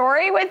lead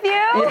story with you.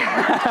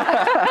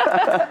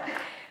 Yeah.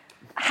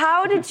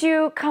 How did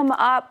you come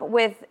up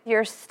with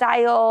your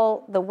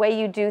style, the way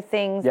you do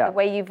things, the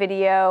way you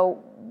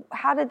video?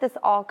 How did this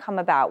all come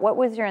about? What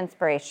was your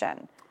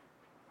inspiration?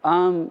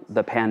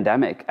 The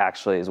pandemic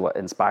actually is what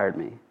inspired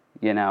me.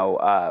 You know,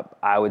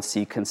 I would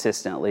see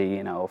consistently,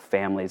 you know,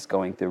 families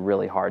going through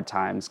really hard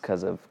times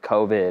because of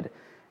COVID,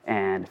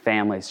 and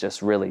families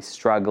just really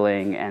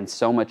struggling, and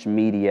so much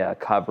media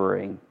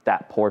covering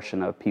that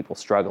portion of people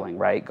struggling,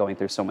 right? Going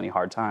through so many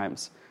hard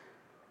times.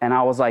 And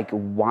I was like,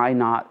 why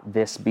not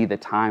this be the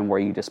time where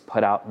you just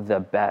put out the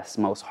best,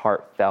 most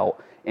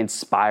heartfelt,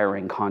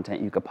 inspiring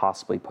content you could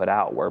possibly put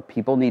out, where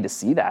people need to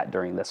see that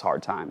during this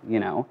hard time,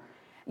 you know?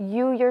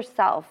 You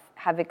yourself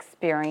have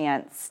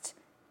experienced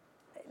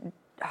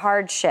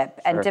hardship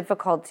and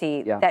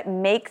difficulty Yeah. that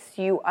makes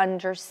you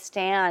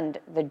understand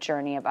the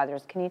journey of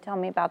others. Can you tell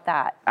me about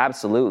that?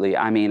 Absolutely.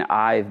 I mean,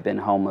 I've been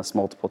homeless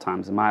multiple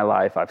times in my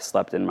life. I've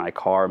slept in my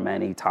car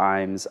many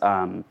times.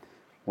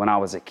 When I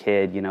was a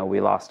kid, we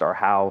lost our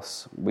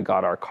house. We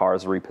got our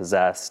cars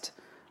repossessed.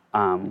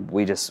 I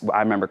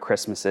remember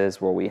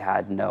Christmases where we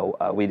had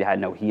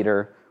no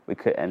heater.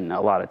 And a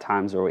lot of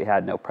times where we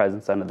had no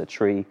presents under the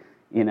tree,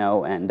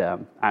 and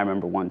I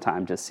remember one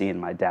time just seeing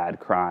my dad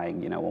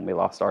crying, when we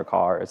lost our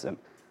cars. And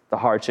the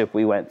hardship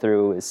we went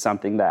through is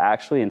something that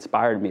actually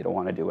inspired me to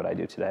want to do what I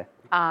do today.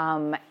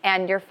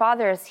 And your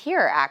father is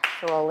here,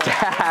 actually.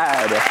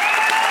 Dad!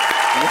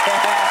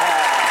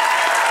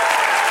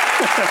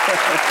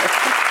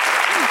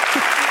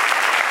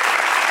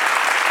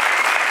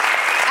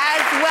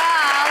 As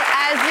well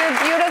as your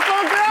beautiful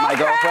girlfriend. My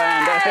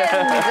girlfriend.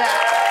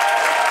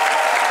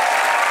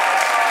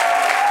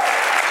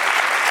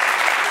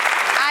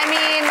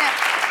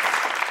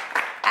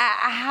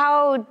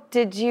 How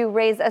did you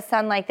raise a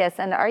son like this,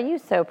 and are you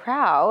so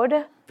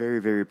proud? Very,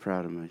 very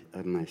proud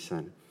of my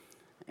son.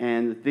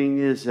 And the thing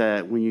is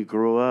that when you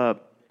grow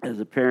up, as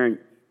a parent,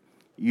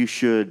 you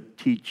should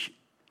teach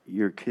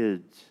your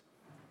kids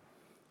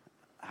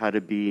how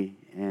to be,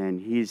 and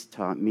he's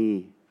taught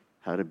me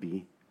how to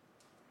be.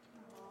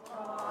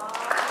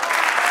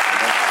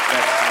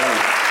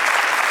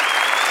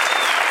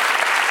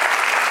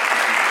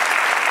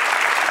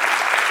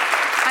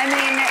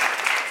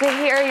 To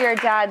hear your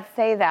dad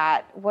say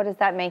that, what does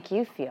that make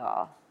you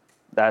feel?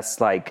 That's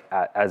like,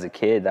 as a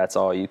kid, that's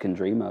all you can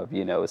dream of,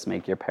 is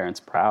make your parents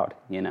proud,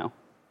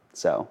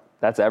 So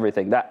that's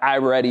everything. That I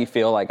already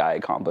feel like I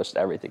accomplished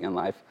everything in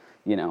life,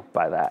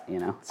 by that,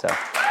 so.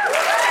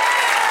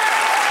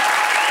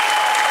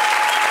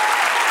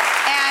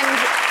 And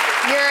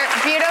your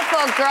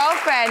beautiful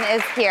girlfriend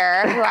is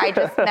here, who I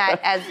just met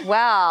as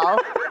well.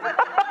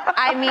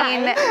 I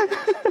mean,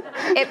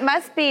 it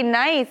must be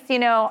nice,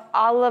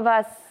 all of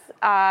us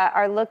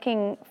are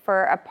looking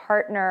for a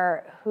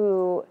partner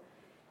who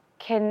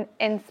can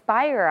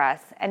inspire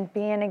us and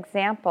be an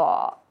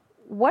example.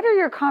 What are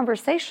your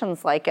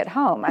conversations like at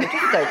home? I'm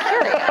just so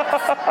curious.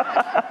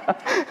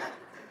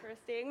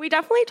 Interesting. We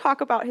definitely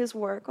talk about his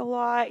work a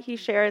lot. He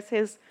shares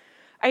his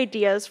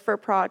ideas for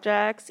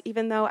projects,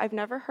 even though I've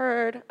never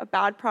heard a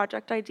bad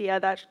project idea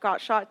that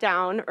got shot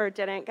down or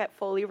didn't get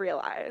fully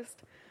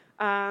realized.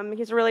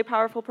 He's a really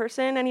powerful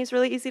person, and he's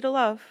really easy to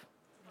love.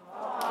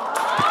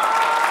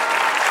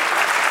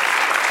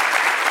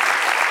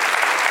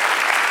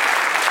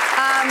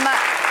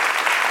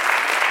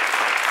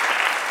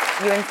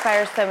 You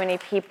inspire so many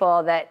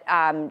people that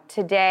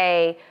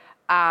today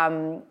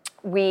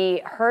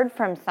we heard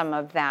from some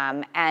of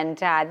them, and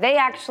they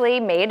actually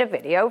made a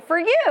video for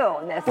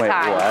you this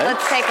time. What?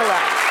 Let's take a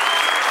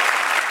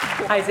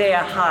look.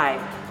 Isaiah, hi.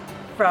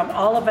 From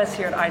all of us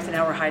here at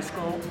Eisenhower High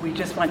School, we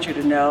just want you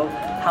to know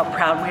how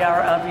proud we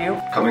are of you.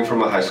 Coming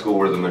from a high school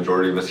where the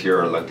majority of us here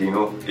are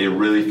Latino, it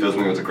really fills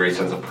me with a great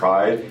sense of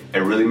pride. It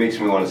really makes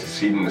me want to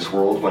succeed in this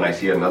world when I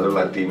see another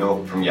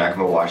Latino from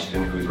Yakima,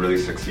 Washington, who's really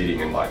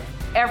succeeding in life.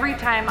 Every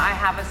time I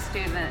have a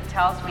student that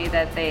tells me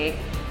that they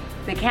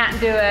can't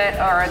do it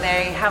or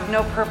they have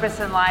no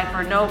purpose in life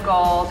or no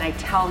goals, I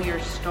tell your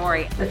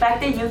story. The fact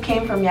that you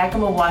came from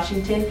Yakima,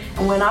 Washington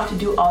and went off to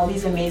do all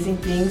these amazing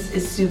things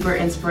is super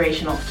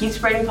inspirational. Keep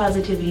spreading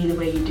positivity the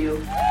way you do.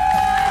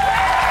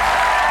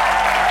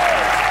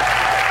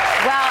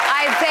 Well,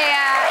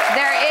 Isaiah,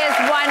 there is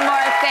one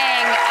more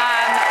thing.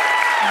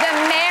 The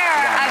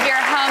mayor of your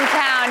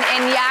hometown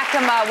in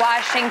Yakima,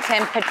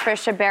 Washington,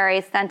 Patricia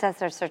Berry, sent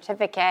us a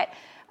certificate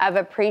of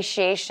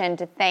appreciation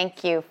to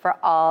thank you for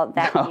all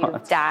that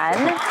you've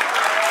done.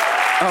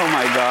 Oh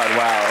my God,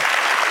 wow.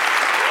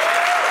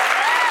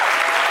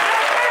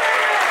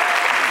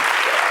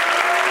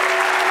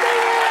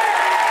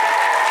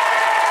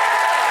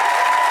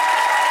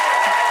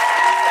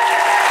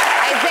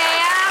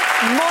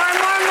 Isaiah, more.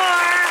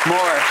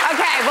 More.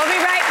 Okay, we'll be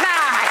right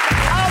back.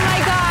 Oh my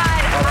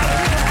God.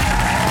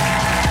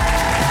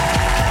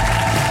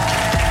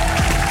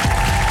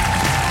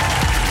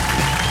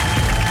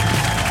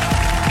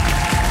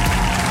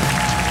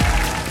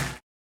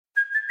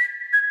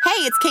 Hey,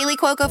 it's Kaylee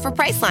Cuoco for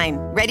Priceline.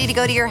 Ready to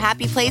go to your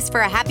happy place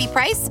for a happy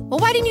price? Well,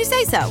 why didn't you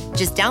say so?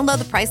 Just download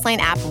the Priceline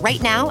app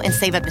right now and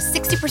save up to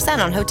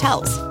 60% on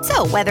hotels.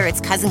 So whether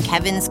it's Cousin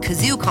Kevin's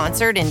Kazoo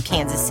Concert in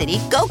Kansas City,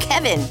 go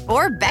Kevin,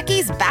 or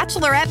Becky's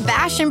Bachelorette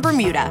Bash in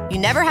Bermuda, you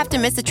never have to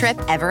miss a trip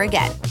ever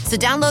again. So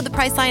download the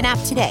Priceline app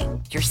today.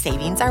 Your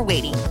savings are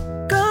waiting.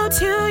 Go to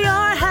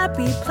your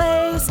happy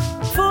place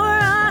for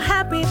a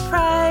happy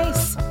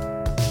price.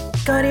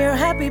 Go to your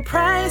happy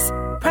price,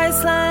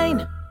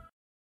 Priceline.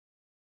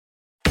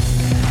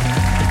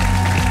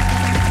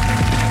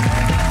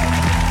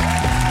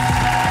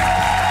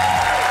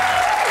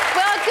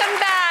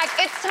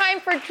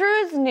 For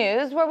Drew's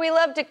News, where we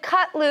love to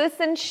cut loose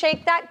and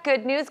shake that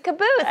good news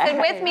caboose. And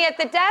with me at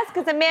the desk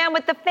is a man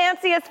with the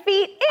fanciest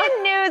feet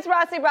in news,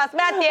 Ross Matthews.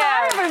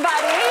 Hi,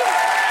 everybody.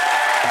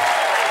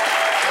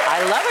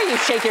 I love how you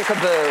shake your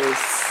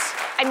caboose.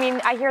 I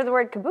mean, I hear the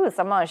word caboose,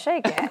 I'm gonna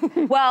shake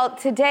it. Well,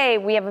 today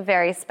we have a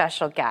very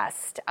special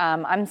guest.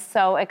 I'm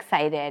so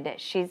excited.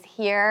 She's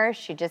here.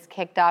 She just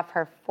kicked off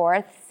her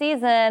 4th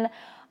season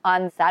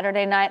on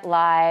Saturday Night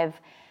Live.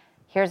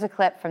 Here's a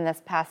clip from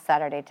this past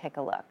Saturday. Take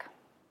a look.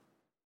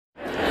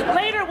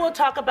 Later, we'll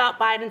talk about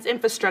Biden's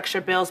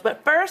infrastructure bills,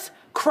 but first,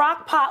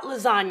 crock pot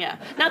lasagna.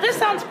 Now, this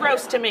sounds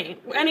gross to me.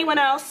 Anyone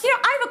else?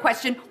 I have a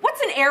question.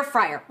 What's an air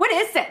fryer? What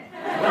is it?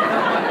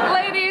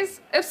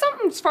 Ladies, if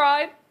something's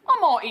fried, I'm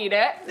gonna eat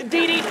it.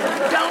 Dee Dee,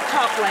 don't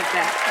talk like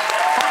that.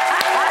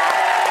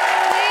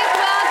 Please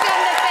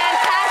welcome the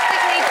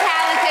fantastically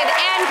talented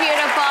and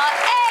beautiful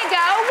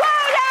Nwodim.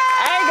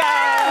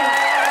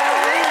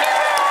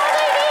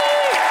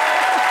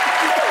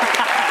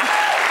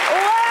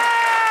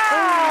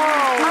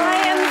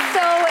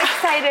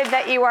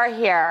 That you are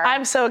here.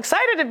 I'm so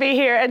excited to be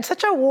here and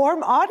such a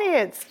warm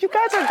audience. You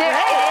guys are great.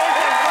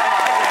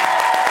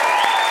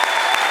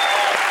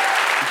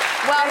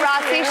 Well,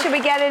 Rossi, should we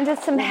get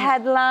into some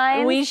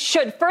headlines? We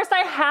should. First,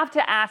 I have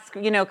to ask,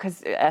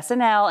 because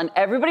SNL and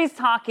everybody's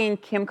talking,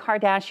 Kim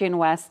Kardashian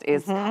West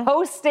is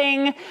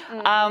hosting.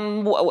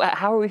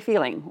 How are we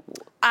feeling?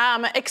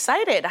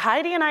 Excited.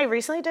 Heidi and I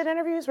recently did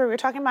interviews where we were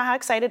talking about how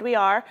excited we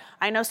are.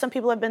 I know some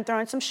people have been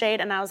throwing some shade,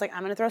 and I was like, I'm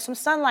going to throw some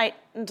sunlight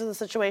into the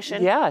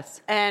situation.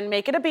 Yes. And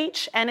make it a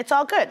beach, and it's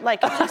all good. Like,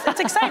 it's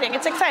exciting.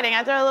 It's exciting.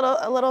 I throw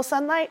a little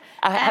sunlight.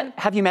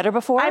 Have you met her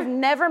before? I've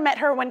never met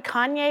her. When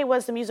Kanye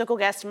was the musical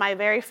guest in my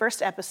very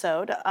first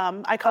episode,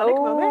 iconic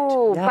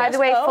moment. Yes. By the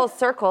way, full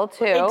circle,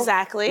 too.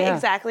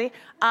 Exactly.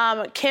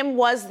 Kim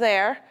was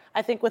there,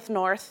 I think, with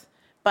North.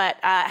 But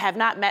I have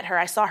not met her.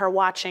 I saw her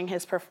watching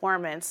his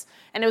performance,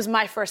 and it was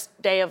my first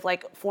day of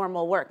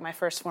formal work, my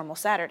first formal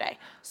Saturday.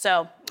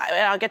 So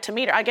I'll get to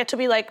meet her. I get to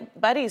be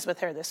buddies with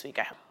her this week,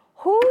 I hope.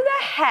 Who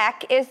the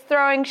heck is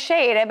throwing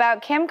shade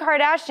about Kim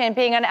Kardashian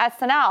being on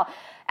SNL?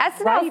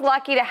 SNL's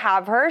lucky to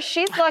have her.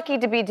 She's lucky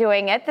to be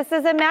doing it. This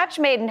is a match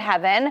made in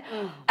heaven.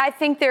 I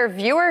think their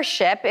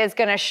viewership is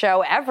going to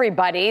show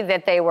everybody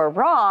that they were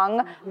wrong.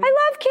 I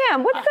love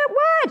Kim. What's that?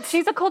 What?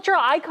 She's a cultural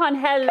icon.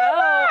 Hello.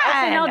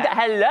 SNL.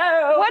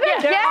 Hello. What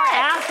a They're get.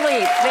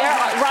 athletes. They're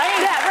right.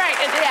 Yeah, right.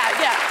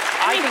 Yeah.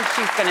 I think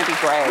she's going to be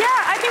great. Yeah,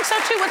 I think so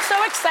too. What's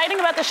so exciting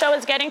about the show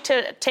is getting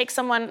to take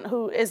someone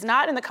who is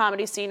not in the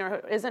comedy scene or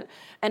who isn't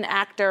an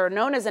actor or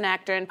known as an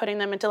actor and putting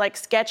them into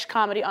sketch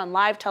comedy on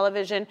live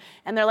television,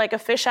 and they're like a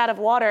fish out of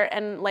water,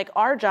 and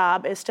our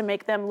job is to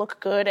make them look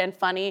good and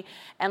funny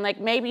and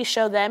maybe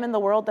show them in the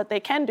world that they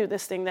can do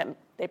this thing that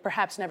they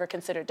perhaps never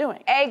considered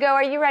doing. Ego,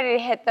 are you ready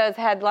to hit those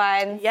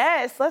headlines?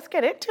 Yes, let's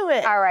get into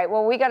it. All right,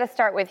 well, we got to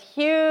start with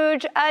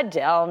huge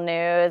Adele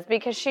news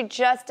because she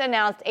just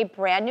announced a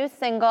brand new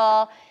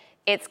single.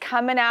 It's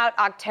coming out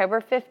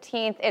October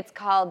 15th. It's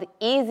called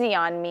Easy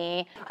on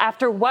Me.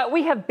 After what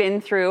we have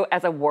been through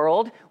as a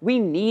world, we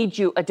need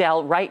you,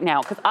 Adele, right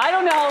now. Because I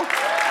don't know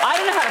how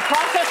to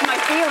process my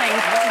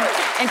feelings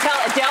until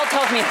Adele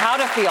tells me how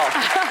to feel.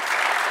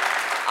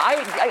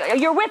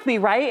 You're with me,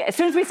 right? As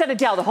soon as we said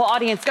Adele, the whole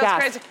audience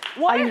gasped.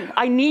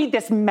 I need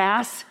this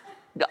mass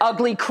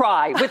ugly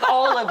cry with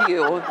all of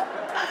you.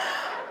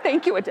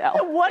 Thank you, Adele.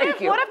 What if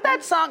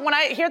that song, when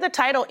I hear the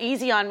title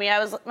Easy on Me,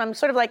 I'm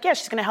sort of yeah,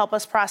 she's going to help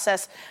us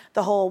process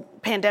the whole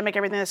pandemic,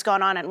 everything that's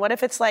gone on. And what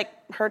if it's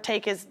her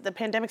take is the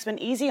pandemic's been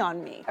easy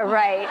on me?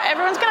 Right.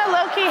 Everyone's going to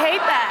low-key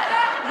hate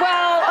that.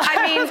 Well,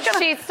 I mean,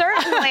 she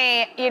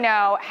certainly,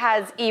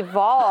 has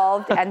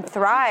evolved and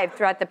thrived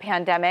throughout the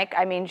pandemic.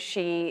 I mean,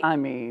 she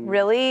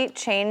really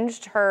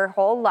changed her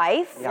whole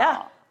life.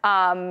 Yeah.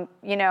 But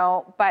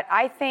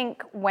I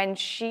think when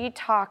she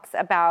talks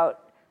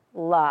about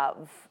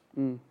love,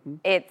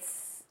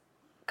 it's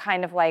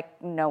kind of like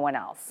no one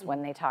else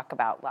when they talk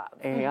about love.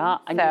 Yeah.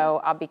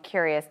 So I'll be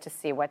curious to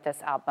see what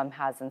this album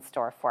has in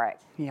store for it.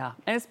 Yeah.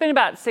 And it's been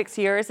about 6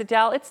 years,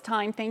 Adele. It's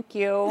time. Thank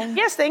you.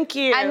 Yes, thank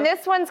you. And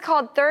this one's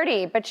called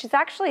 30, but she's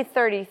actually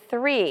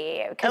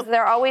 33 because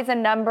they're always a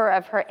number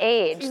of her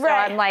age. So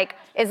I'm like,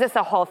 is this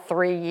a whole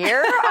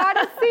 3-year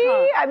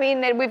odyssey? I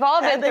mean, we've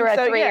all been through a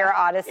 3-year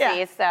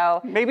odyssey,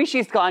 so. Maybe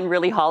she's gone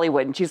really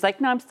Hollywood and she's like,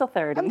 no, I'm still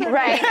 30.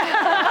 Right.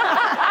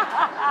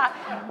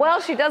 Well,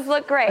 she does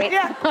look great.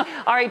 Yeah.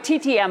 All right,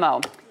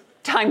 TTMO.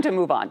 Time to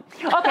move on.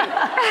 Okay.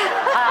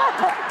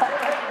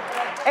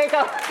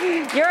 Eiko,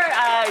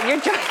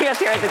 you're joining us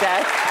here at the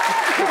desk.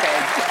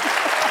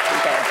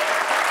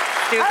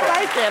 I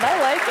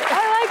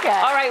like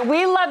it. All right,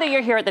 we love that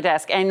you're here at the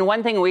desk. And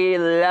one thing we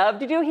love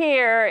to do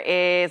here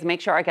is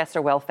make sure our guests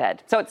are well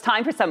fed. So it's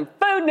time for some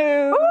food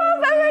news.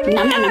 Ooh, food news.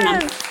 Nom, nom, nom,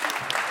 nom.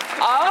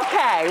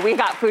 Okay, we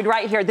got food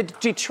right here. The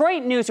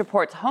Detroit News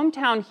reports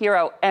hometown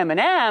hero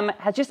Eminem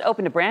has just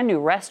opened a brand new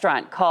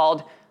restaurant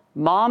called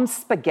Mom's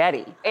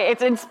Spaghetti.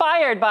 It's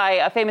inspired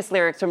by famous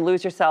lyrics from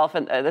Lose Yourself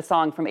and the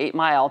song from 8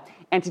 Mile.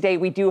 And today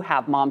we do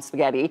have Mom's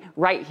Spaghetti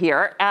right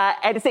here.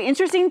 And it's an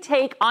interesting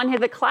take on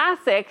the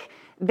classic.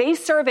 They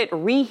serve it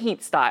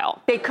reheat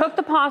style. They cook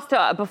the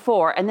pasta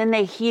before and then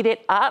they heat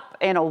it up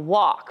in a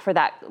wok for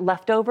that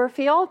leftover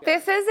feel.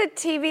 This is a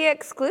TV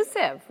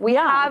exclusive.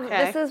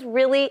 This is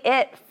really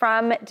it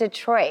from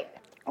Detroit.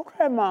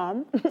 Okay,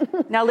 Mom.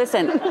 Now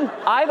listen,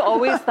 I've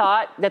always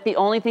thought that the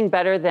only thing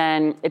better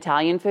than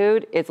Italian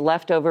food is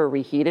leftover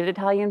reheated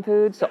Italian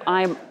food. So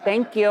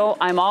thank you.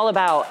 I'm all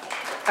about.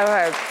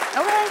 Okay. Okay.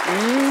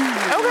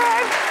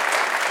 Okay.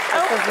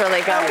 This is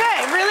really good.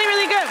 Okay, really,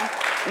 really good.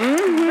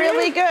 Mm-hmm.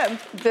 Really good.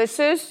 This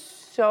is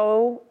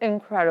so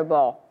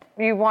incredible.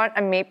 You want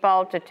a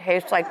meatball to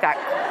taste like that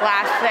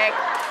classic.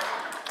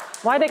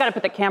 Why they gotta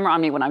put the camera on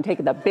me when I'm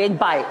taking the big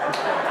bite?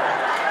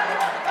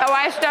 Oh,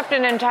 I stuffed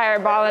an entire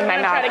ball in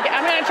my mouth.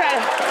 I'm gonna try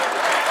to.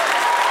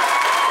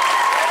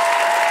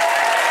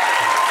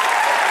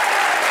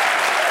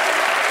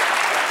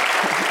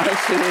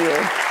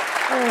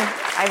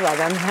 I love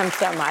him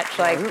so much.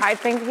 Like, I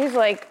think he's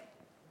like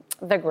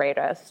the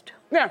greatest.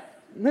 Yeah,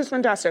 he's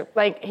fantastic.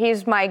 Like,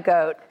 he's my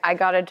goat. I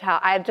gotta tell.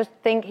 I just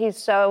think he's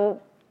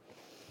so.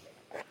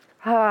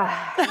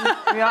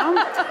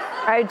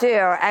 I do.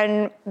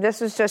 And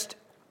this is just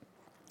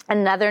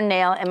another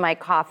nail in my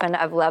coffin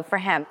of love for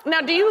him.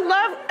 Now, do you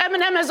love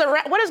Eminem as a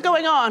rapper? What is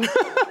going on?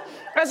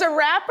 As a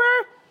rapper?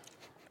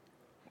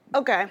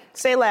 Okay,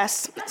 say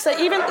less.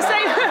 Say even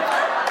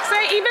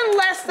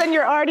less than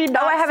you're already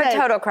not. Oh, I have saying.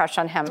 a total crush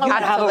on him. You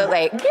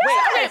Absolutely.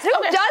 Yes, who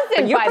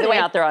doesn't, You're by the putting way?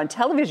 out there on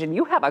television.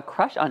 You have a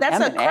crush on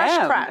That's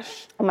Eminem. a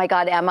crush. Oh my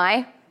God, am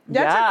I?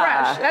 That's a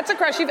crush. That's a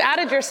crush. You've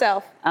added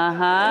yourself. Uh-huh.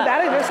 You've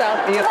added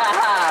yourself. You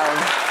have.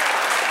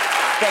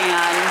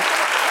 Stan.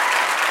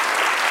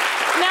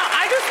 Now,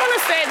 I just want to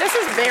say this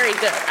is very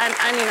good.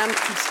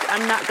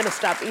 I'm not going to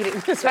stop eating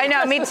this. I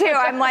know, me too.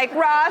 I'm like,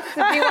 Ross,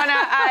 do you want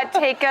to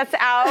take us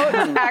out,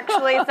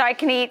 actually, so I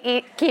can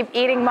keep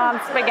eating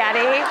Mom's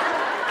spaghetti?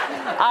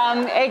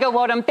 Ega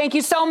Nwodim, thank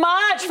you so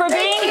much for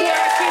being here.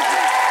 She's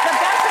the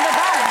best of the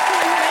best.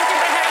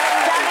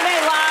 Saturday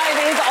Live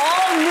is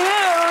all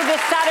new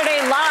this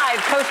Saturday Live,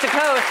 coast to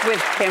coast,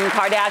 with Kim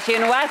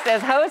Kardashian West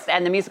as host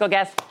and the musical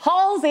guest,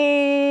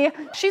 Halsey.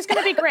 She's going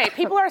to be great.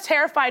 People are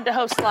terrified to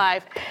host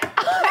live.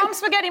 Mom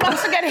spaghetti, Mom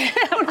spaghetti.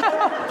 I'm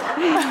not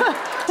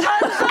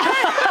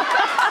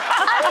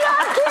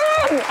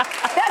kidding.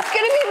 That's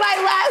going to be my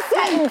last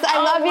sentence.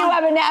 I love you,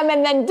 Eminem,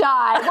 and then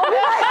die. We'll be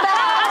right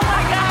back. Oh,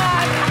 my God.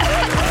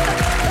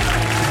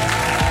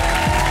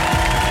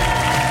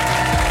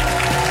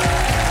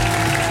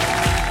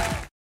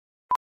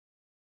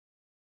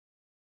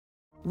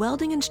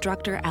 Welding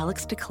instructor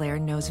Alex DeClaire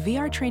knows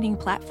VR training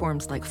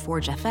platforms like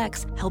Forge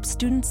FX help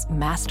students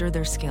master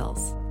their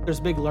skills. There's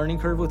a big learning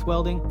curve with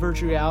welding.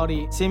 Virtual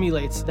reality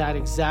simulates that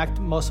exact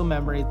muscle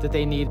memory that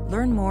they need.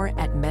 Learn more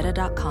at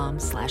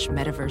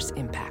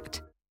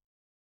meta.com/metaverseimpact.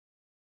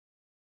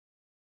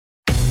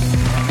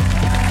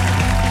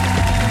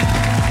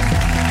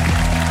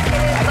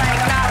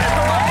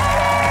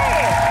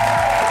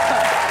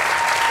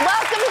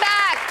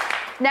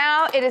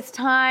 Now it is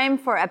time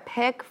for a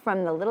pick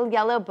from the Little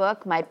Yellow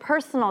Book, my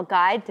personal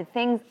guide to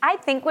things I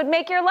think would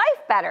make your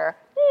life better.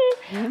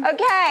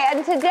 Okay,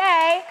 and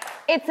today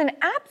it's an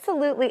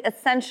absolutely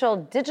essential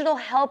digital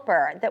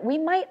helper that we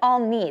might all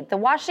need. The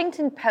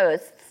Washington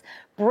Post's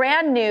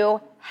brand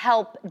new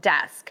help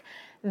desk.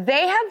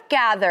 They have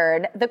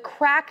gathered the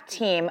crack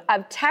team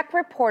of tech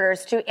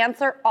reporters to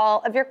answer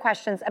all of your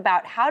questions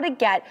about how to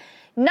get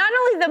not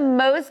only the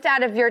most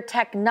out of your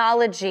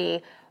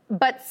technology,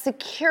 but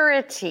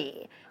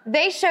security.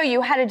 They show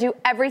you how to do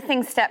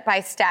everything step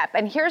by step.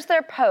 And here's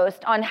their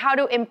post on how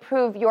to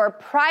improve your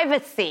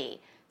privacy.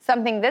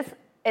 Something this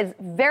is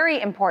very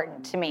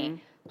important to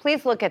me.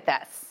 Please look at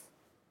this.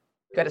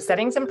 Go to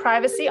settings and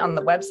privacy on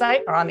the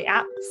website or on the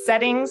app,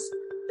 settings,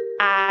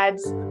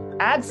 ads,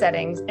 ad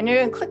settings, and you're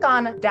gonna click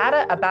on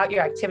data about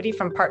your activity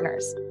from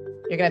partners.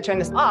 You're gonna turn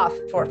this off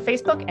for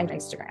Facebook and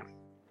Instagram.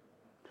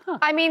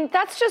 I mean,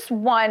 that's just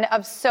one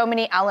of so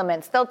many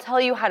elements. They'll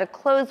tell you how to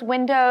close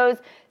windows,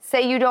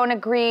 say you don't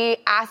agree,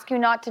 ask you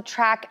not to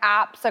track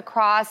apps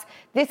across.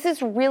 This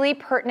is really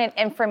pertinent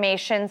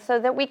information so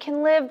that we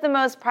can live the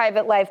most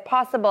private life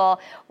possible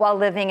while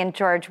living in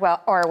George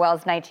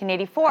Orwell's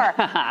 1984.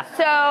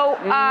 So,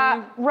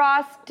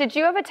 Ross, did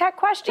you have a tech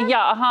question?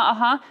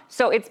 Yeah,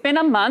 So it's been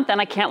a month and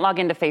I can't log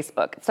into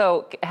Facebook.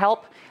 So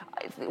help.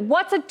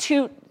 What's a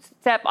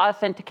two-step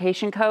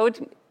authentication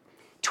code?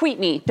 Tweet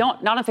me.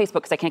 Not on Facebook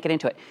because I can't get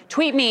into it.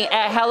 Tweet me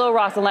at Hello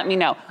Ross and let me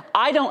know.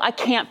 I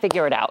can't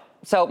figure it out.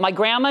 So my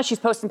grandma, she's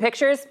posting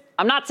pictures.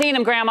 I'm not seeing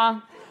them, Grandma.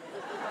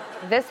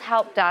 This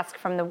help desk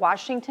from the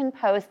Washington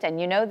Post,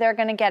 and you know they're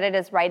going to get it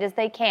as right as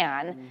they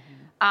can,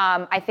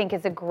 I think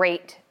is a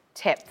great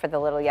tip for the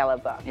Little Yellow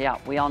Book. Yeah,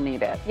 we all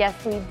need it. Yes,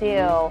 we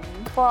do.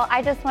 Well,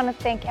 I just want to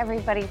thank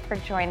everybody for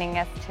joining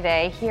us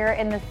today here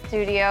in the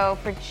studio,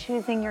 for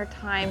choosing your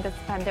time to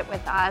spend it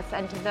with us,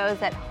 and to those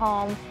at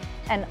home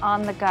and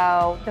on the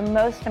go. The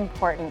most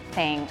important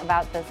thing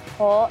about this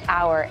whole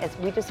hour is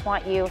we just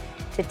want you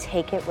to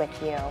take it with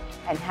you.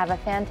 And have a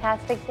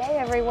fantastic day,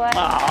 everyone.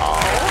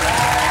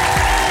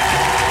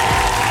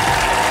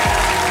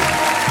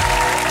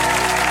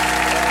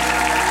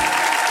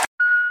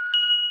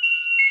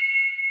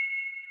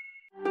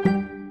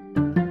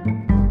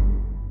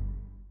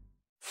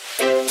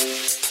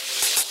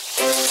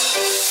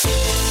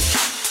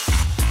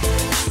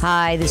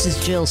 Hi, this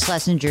is Jill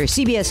Schlesinger,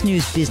 CBS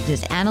News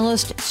business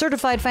analyst,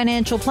 certified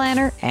financial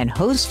planner, and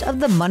host of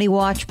the Money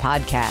Watch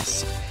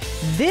podcast.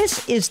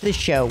 This is the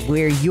show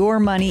where your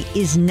money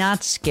is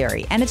not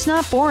scary and it's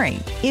not boring.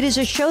 It is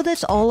a show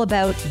that's all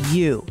about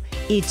you.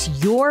 It's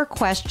your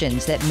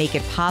questions that make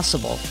it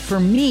possible for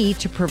me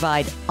to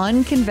provide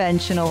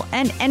unconventional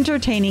and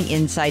entertaining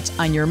insights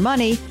on your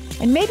money,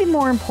 and maybe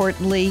more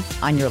importantly,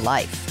 on your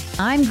life.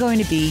 I'm going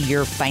to be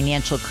your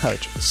financial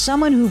coach,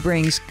 someone who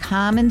brings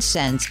common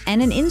sense and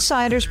an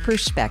insider's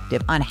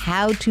perspective on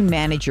how to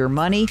manage your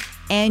money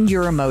and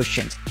your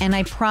emotions. And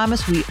I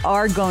promise we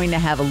are going to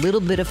have a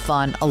little bit of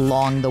fun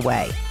along the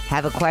way.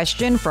 Have a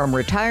question from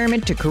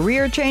retirement to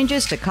career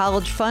changes to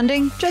college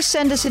funding? Just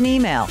send us an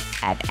email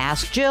at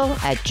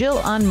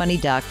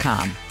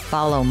askjill@jillonmoney.com.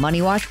 Follow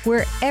Money Watch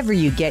wherever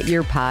you get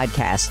your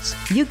podcasts.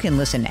 You can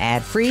listen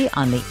ad-free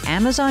on the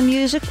Amazon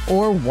Music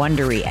or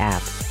Wondery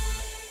app.